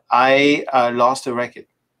 I lost a record.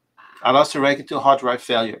 I lost a record to a hard drive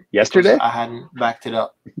failure. Yesterday? I hadn't backed it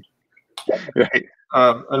up. Right.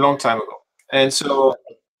 A long time ago. And so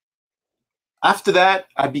after that,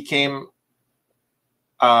 I became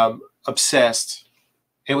obsessed.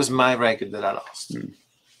 It was my record that I lost.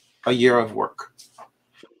 A year of work.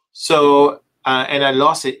 So, and I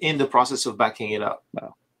lost it in the process of backing it up.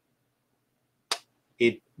 Wow.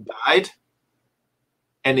 It died,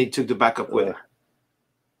 and it took the backup with it.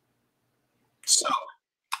 So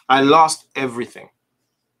I lost everything.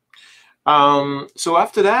 So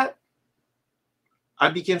after that, I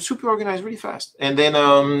became super organized really fast. And then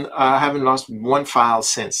I haven't lost one file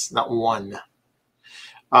since, not one.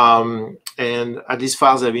 And these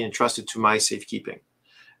files have been entrusted to my safekeeping.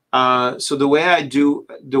 So the way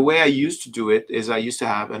I used to do it is I used to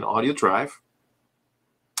have an audio drive,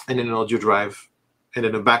 and then an audio drive, and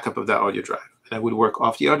then a backup of that audio drive. And I would work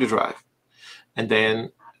off the audio drive, and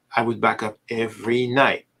then I would back up every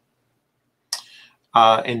night,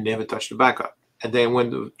 and never touch the backup. And then when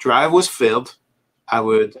the drive was filled, I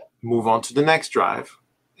would move on to the next drive,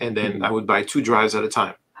 and then I would buy 2 drives at a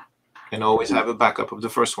time, and always have a backup of the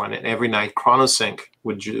first one. And every night, ChronoSync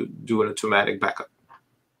would do an automatic backup.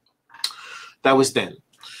 That was then.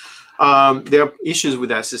 There are issues with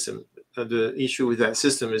that system. The issue with that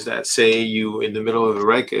system is that, say you in the middle of a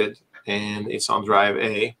record and it's on drive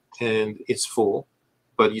A and it's full,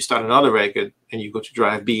 but you start another record and you go to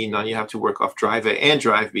drive B. Now you have to work off drive A and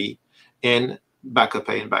drive B and backup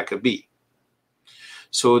A and backup B.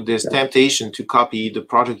 So there's temptation to copy the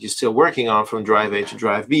project you're still working on from drive A to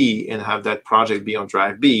drive B and have that project be on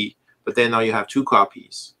drive B, but then now you have 2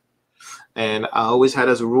 copies. And I always had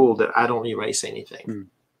as a rule that I don't erase anything.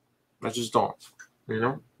 I just don't, you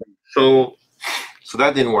know? So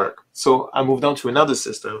that didn't work. So I moved on to another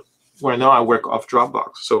system where now I work off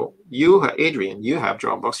Dropbox. So you, Adrian, you have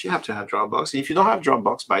Dropbox. You have to have Dropbox. And if you don't have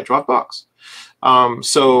Dropbox, buy Dropbox.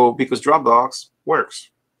 So because Dropbox works.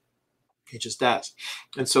 It just does.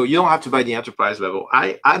 And so you don't have to buy the enterprise level.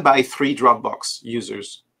 I buy 3 Dropbox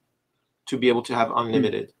users to be able to have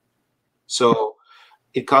unlimited. So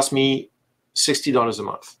it cost me $60 a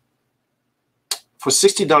month. For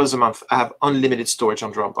 $60 a month, I have unlimited storage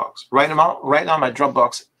on Dropbox. Right now, my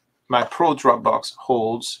Dropbox, my Pro Dropbox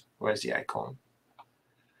holds, where's the icon?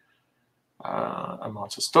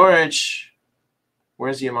 Amount of storage.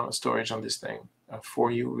 Where's the amount of storage on this thing?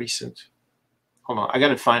 For you, recent. Hold on, I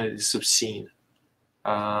gotta find it. It's obscene.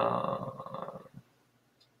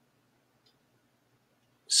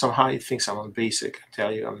 Somehow it thinks I'm on basic. I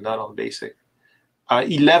tell you, I'm not on basic.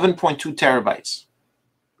 11.2 terabytes.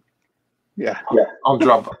 Yeah. On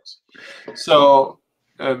Dropbox. So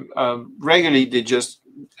regularly they just,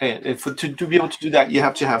 to be able to do that, you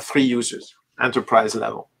have to have 3 users, enterprise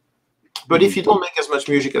level. But if you don't make as much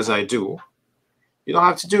music as I do, you don't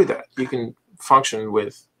have to do that. You can function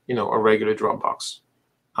with, you know, a regular Dropbox,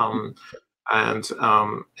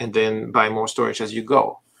 and then buy more storage as you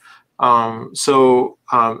go. And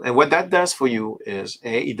what that does for you is,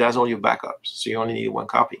 it does all your backups, so you only need one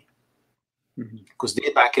copy, because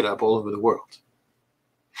they back it up all over the world.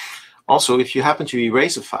 Also, if you happen to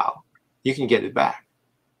erase a file, you can get it back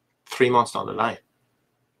 3 months down the line.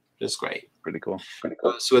 That's great. Pretty cool.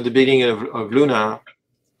 So at the beginning of Luna,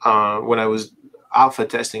 when I was alpha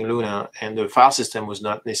testing Luna and the file system was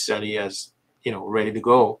not necessarily as, you know, ready to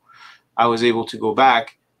go, I was able to go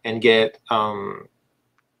back and get some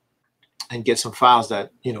files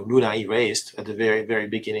that, you know, Luna erased at the very, very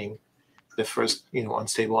beginning, the first, you know,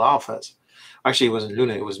 unstable alphas. Actually, it wasn't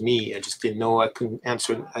Luna, it was me. I just didn't know I couldn't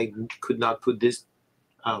answer. I could not put this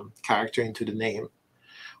character into the name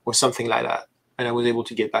or something like that. And I was able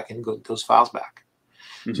to get back and get those files back.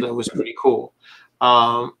 So that was pretty cool.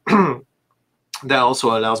 That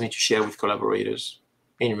also allows me to share with collaborators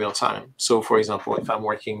in real time. So for example, if I'm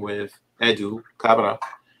working with Edu Cabra,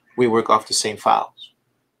 we work off the same files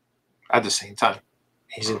at the same time.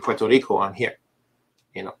 He's in Puerto Rico, I'm here,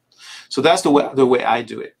 you know. So that's the way I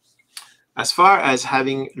do it. As far as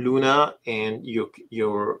having Luna and your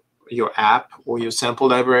app or your sample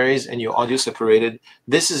libraries and your audio separated,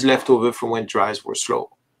 this is left over from when drives were slow.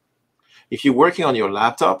 If you're working on your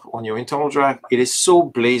laptop, on your internal drive, it is so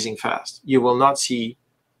blazing fast. You will not see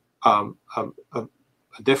a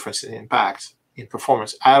difference in impact in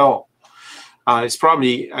performance at all. It's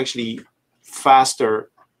probably actually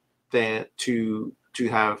faster than to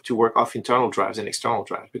work off internal drives and external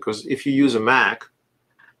drives, because if you use a Mac,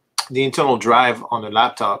 the internal drive on a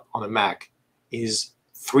laptop on a Mac is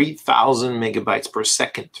 3,000 megabytes per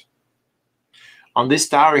second. On this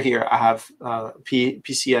tower here, I have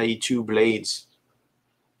PCIe 2 blades,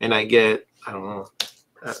 and I get, I don't know,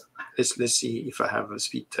 let's see if I have a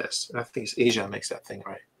speed test. I think it's Asia makes that thing,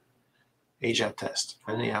 right? Asia test.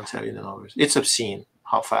 I think I'll tell you the numbers. It's obscene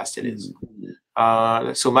how fast it is.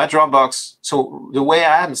 So my Dropbox, so the way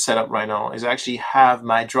I have it set up right now is I actually have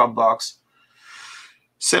my Dropbox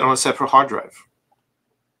set on a separate hard drive.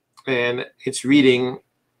 And it's reading,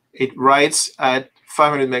 it writes at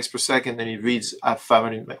 500 megs per second, and it reads at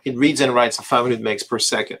 500. It reads and writes at 500 megs per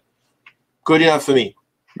second. Good enough for me.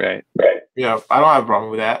 Right. Yeah, I don't have a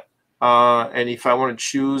problem with that. And if I want to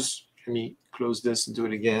choose, let me close this and do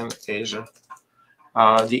it again. Asia.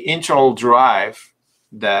 The internal drive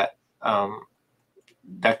that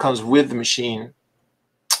comes with the machine,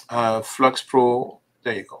 Flux Pro.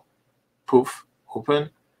 There you go. Poof. Open.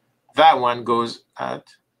 That one goes at.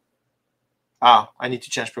 I need to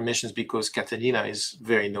change permissions because Catalina is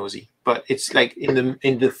very nosy, but it's like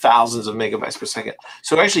in the thousands of megabytes per second.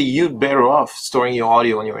 So actually, you'd better off storing your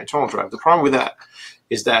audio on your internal drive. The problem with that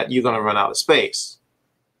is that you're going to run out of space.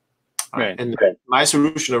 Right. And my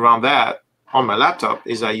solution around that on my laptop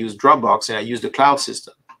is I use Dropbox and I use the cloud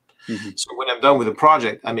system. So when I'm done with the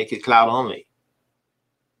project, I make it cloud only.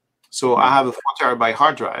 So I have a 4 terabyte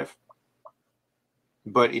hard drive,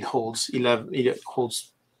 but it holds 11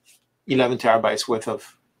 terabytes worth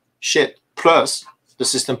of shit, plus the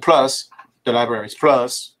system, plus the libraries,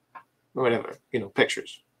 plus whatever, you know,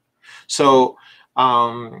 pictures. So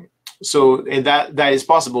and that is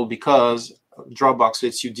possible because Dropbox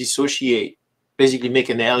lets you dissociate, basically make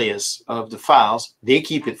an alias of the files. They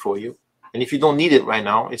keep it for you, and if you don't need it right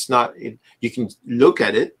now, it's not. You can look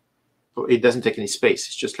at it, but it doesn't take any space.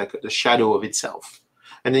 It's just like the shadow of itself.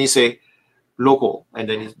 And then you say local, and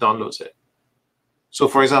then it downloads it. So,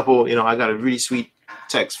 for example, you know, I got a really sweet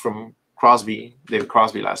text from David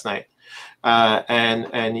Crosby last night,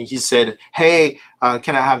 and he said, "Hey,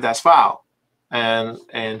 can I have that file? And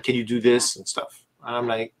can you do this and stuff?" And I'm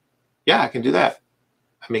like, "Yeah, I can do that.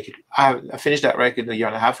 I finished that record a year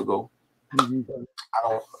and a half ago. I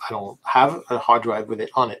don't have a hard drive with it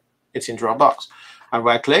on it. It's in Dropbox. I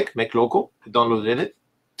right click, make local, I downloaded it.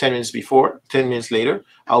 10 minutes later,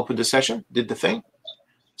 I opened the session, did the thing,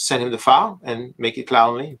 send him the file, and make it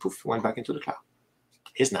cloud only, and poof, went back into the cloud.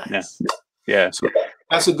 It's nice. Yeah. So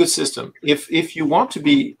that's a good system. If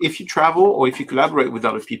you travel or if you collaborate with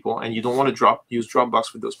other people and you don't want to use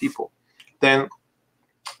Dropbox with those people, then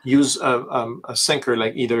use a syncer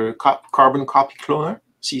like either Carbon Copy Cloner,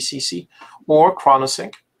 CCC, or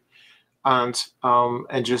ChronoSync,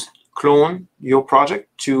 and just clone your project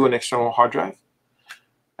to an external hard drive,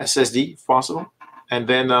 SSD if possible, and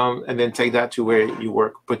then take that to where you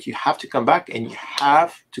work. But you have to come back and you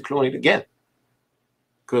have to clone it again,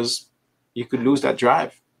 because you could lose that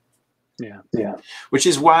drive. Yeah. Which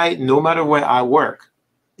is why no matter where I work,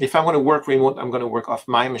 if I want to work remote, I'm going to work off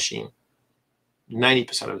my machine.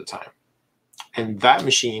 90% of the time. And that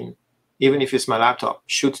machine, even if it's my laptop,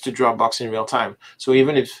 shoots to Dropbox in real time. So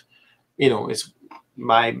even if, it's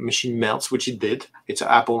my machine melts, which it did, it's an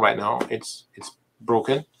Apple right now, it's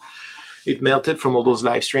broken. It melted from all those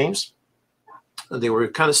live streams. And they were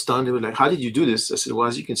kind of stunned. They were like, how did you do this? I said, well,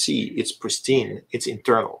 as you can see, it's pristine. It's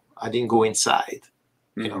internal. I didn't go inside,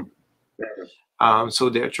 so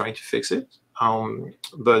they're trying to fix it.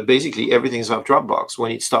 But basically, everything's off Dropbox.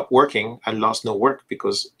 When it stopped working, I lost no work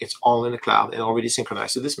because it's all in the cloud and already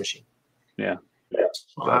synchronized to this machine. Yeah.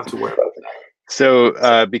 So I have to worry about that.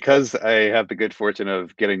 So because I have the good fortune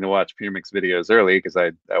of getting to watch Puremix videos early, because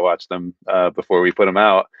I watched them before we put them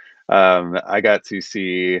out, I got to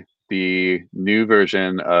see the new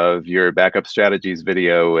version of your backup strategies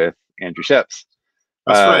video with Andrew Sheps.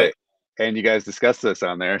 That's right. And you guys discussed this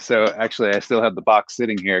on there. So actually, I still have the box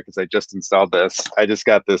sitting here because I just installed this. I just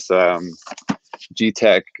got this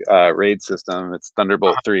G-Tech RAID system. It's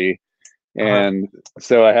Thunderbolt 3. And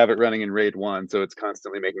so I have it running in RAID 1. So it's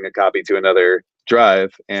constantly making a copy to another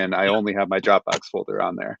drive. And I only have my Dropbox folder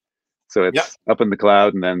on there. So it's up in the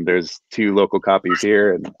cloud. And then there's 2 local copies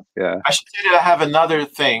here. And yeah. I should say that I have another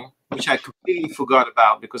thing, which I completely forgot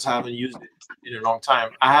about because I haven't used it in a long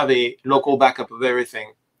time. I have a local backup of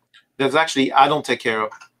everything. That's actually, I don't take care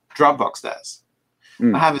of. Dropbox does.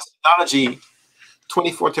 I have a Synology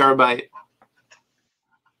 24 terabyte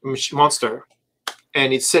monster,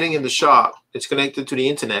 and it's sitting in the shop. It's connected to the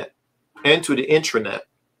internet and to the intranet.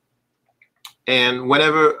 And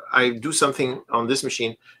whenever I do something on this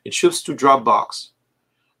machine, it shifts to Dropbox.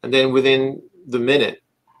 And then within the minute,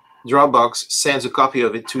 Dropbox sends a copy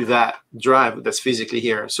of it to that drive that's physically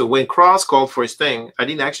here. So when Cross called for his thing, I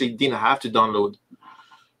didn't have to download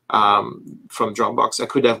from Dropbox. I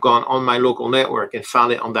could have gone on my local network and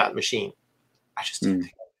found it on that machine. I just didn't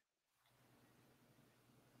think.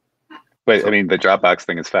 But I mean, the Dropbox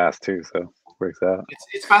thing is fast too, so it works out.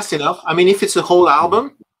 It's fast enough. I mean, if it's a whole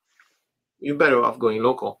album, you're better off going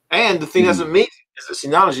local. And the thing that's amazing is the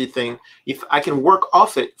Synology thing. If I can work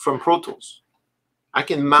off it from Pro Tools, I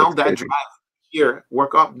can mount that drive here,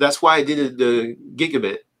 work off. That's why I did it the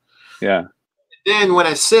gigabit. Yeah. And then when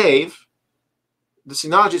I save, the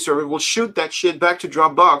Synology server will shoot that shit back to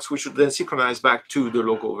Dropbox, which will then synchronize back to the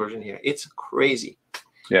local version here. It's crazy.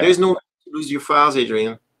 Yeah. There's no way to lose your files,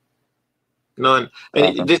 Adrian. None.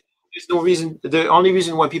 And there's no reason. The only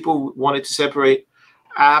reason why people wanted to separate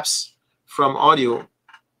apps from audio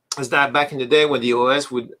is that back in the day when the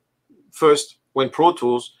OS would first, when Pro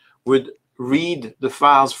Tools would read the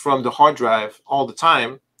files from the hard drive all the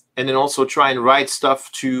time, and then also try and write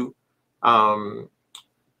stuff to the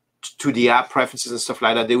app preferences and stuff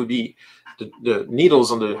like that, they would be the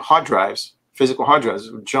needles on the hard drives, physical hard drives,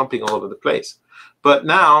 jumping all over the place. But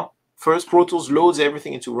now, first Pro Tools loads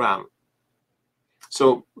everything into RAM.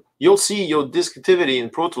 So you'll see your disk activity in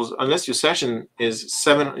Pro Tools, unless your session is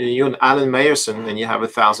 7, you're an Alan Mayerson and you have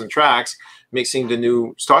 1,000 tracks mixing the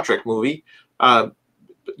new Star Trek movie,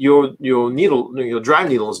 your drive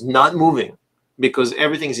needle is not moving because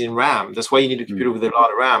everything's in RAM. That's why you need a computer with a lot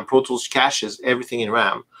of RAM. Pro Tools caches everything in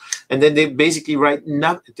RAM. And then they basically write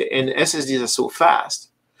nothing, and SSDs are so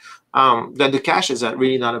fast that the caches are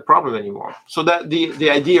really not a problem anymore. So that the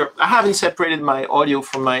idea, I haven't separated my audio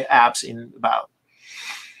from my apps in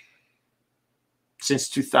since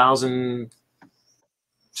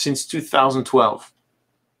 2012.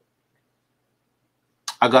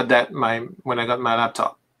 I got that when I got my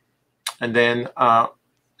laptop. And then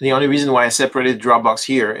the only reason why I separated Dropbox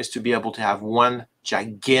here is to be able to have one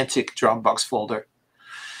gigantic Dropbox folder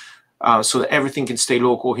so that everything can stay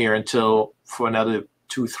local here until for another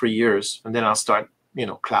 2-3 years. And then I'll start,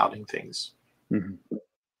 clouding things.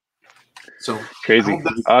 So crazy.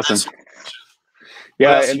 Awesome.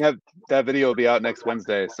 Yeah, and that video will be out next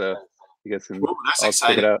Wednesday, so you guys can all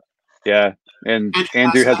check it out. Yeah, and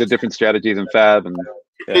Andrew has a different strategy than Fab, and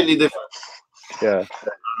completely different. Yeah.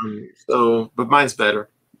 But mine's better.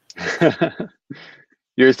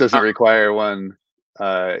 Yours doesn't require one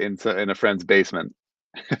in a friend's basement,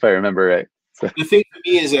 if I remember right. So. The thing for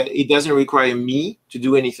me is that it doesn't require me to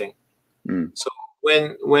do anything. So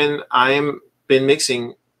when I'm been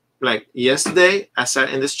mixing, like yesterday, I sat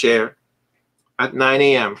in this chair at 9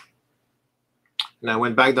 a.m. and I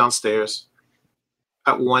went back downstairs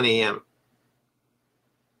at 1 a.m.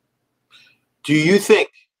 Do you think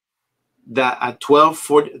that at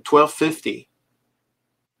 12:50,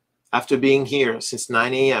 after being here since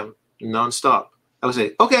 9 a.m. nonstop, I would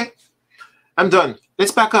say, okay, I'm done.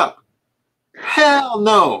 Let's back up. Hell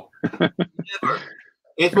no. Never.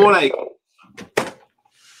 It's more like,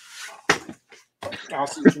 I'll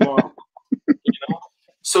see you tomorrow.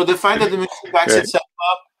 So the fact that the machine backs itself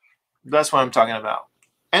up, that's what I'm talking about.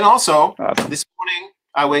 And also, this morning,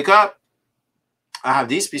 I wake up, I have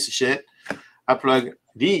these piece of shit, I plug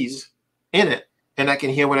these in it, and I can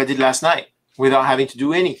hear what I did last night without having to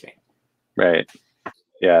do anything. Right.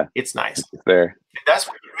 Yeah. It's nice. It's there. And that's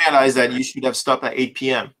when you realize that you should have stopped at 8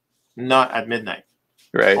 p.m., not at midnight.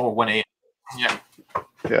 Right. Or 1 a.m. Yeah.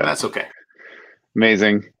 Yeah. That's okay.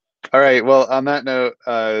 Amazing. All right. Well, on that note,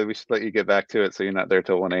 we should let you get back to it so you're not there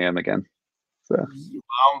till 1 a.m. again. So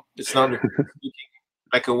it's not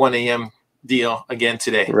like a 1 a.m. deal again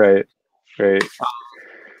today. Right. Right.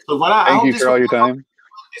 So thank you for all your time.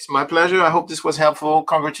 It's my pleasure. I hope this was helpful.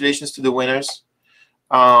 Congratulations to the winners.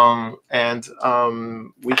 We can,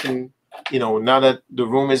 now that the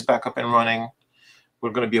room is back up and running,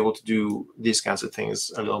 we're going to be able to do these kinds of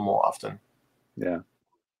things a little more often. Yeah.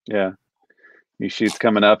 Yeah. New shoots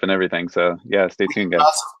coming up and everything. So yeah, stay tuned, guys.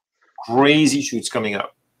 Lots of crazy shoots coming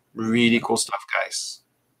up. Really cool stuff, guys.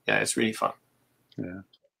 Yeah, it's really fun. Yeah.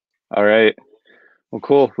 All right. Well,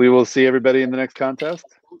 cool. We will see everybody in the next contest,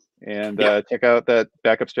 and check out that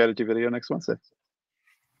backup strategy video next Wednesday.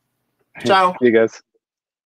 Ciao. See you guys.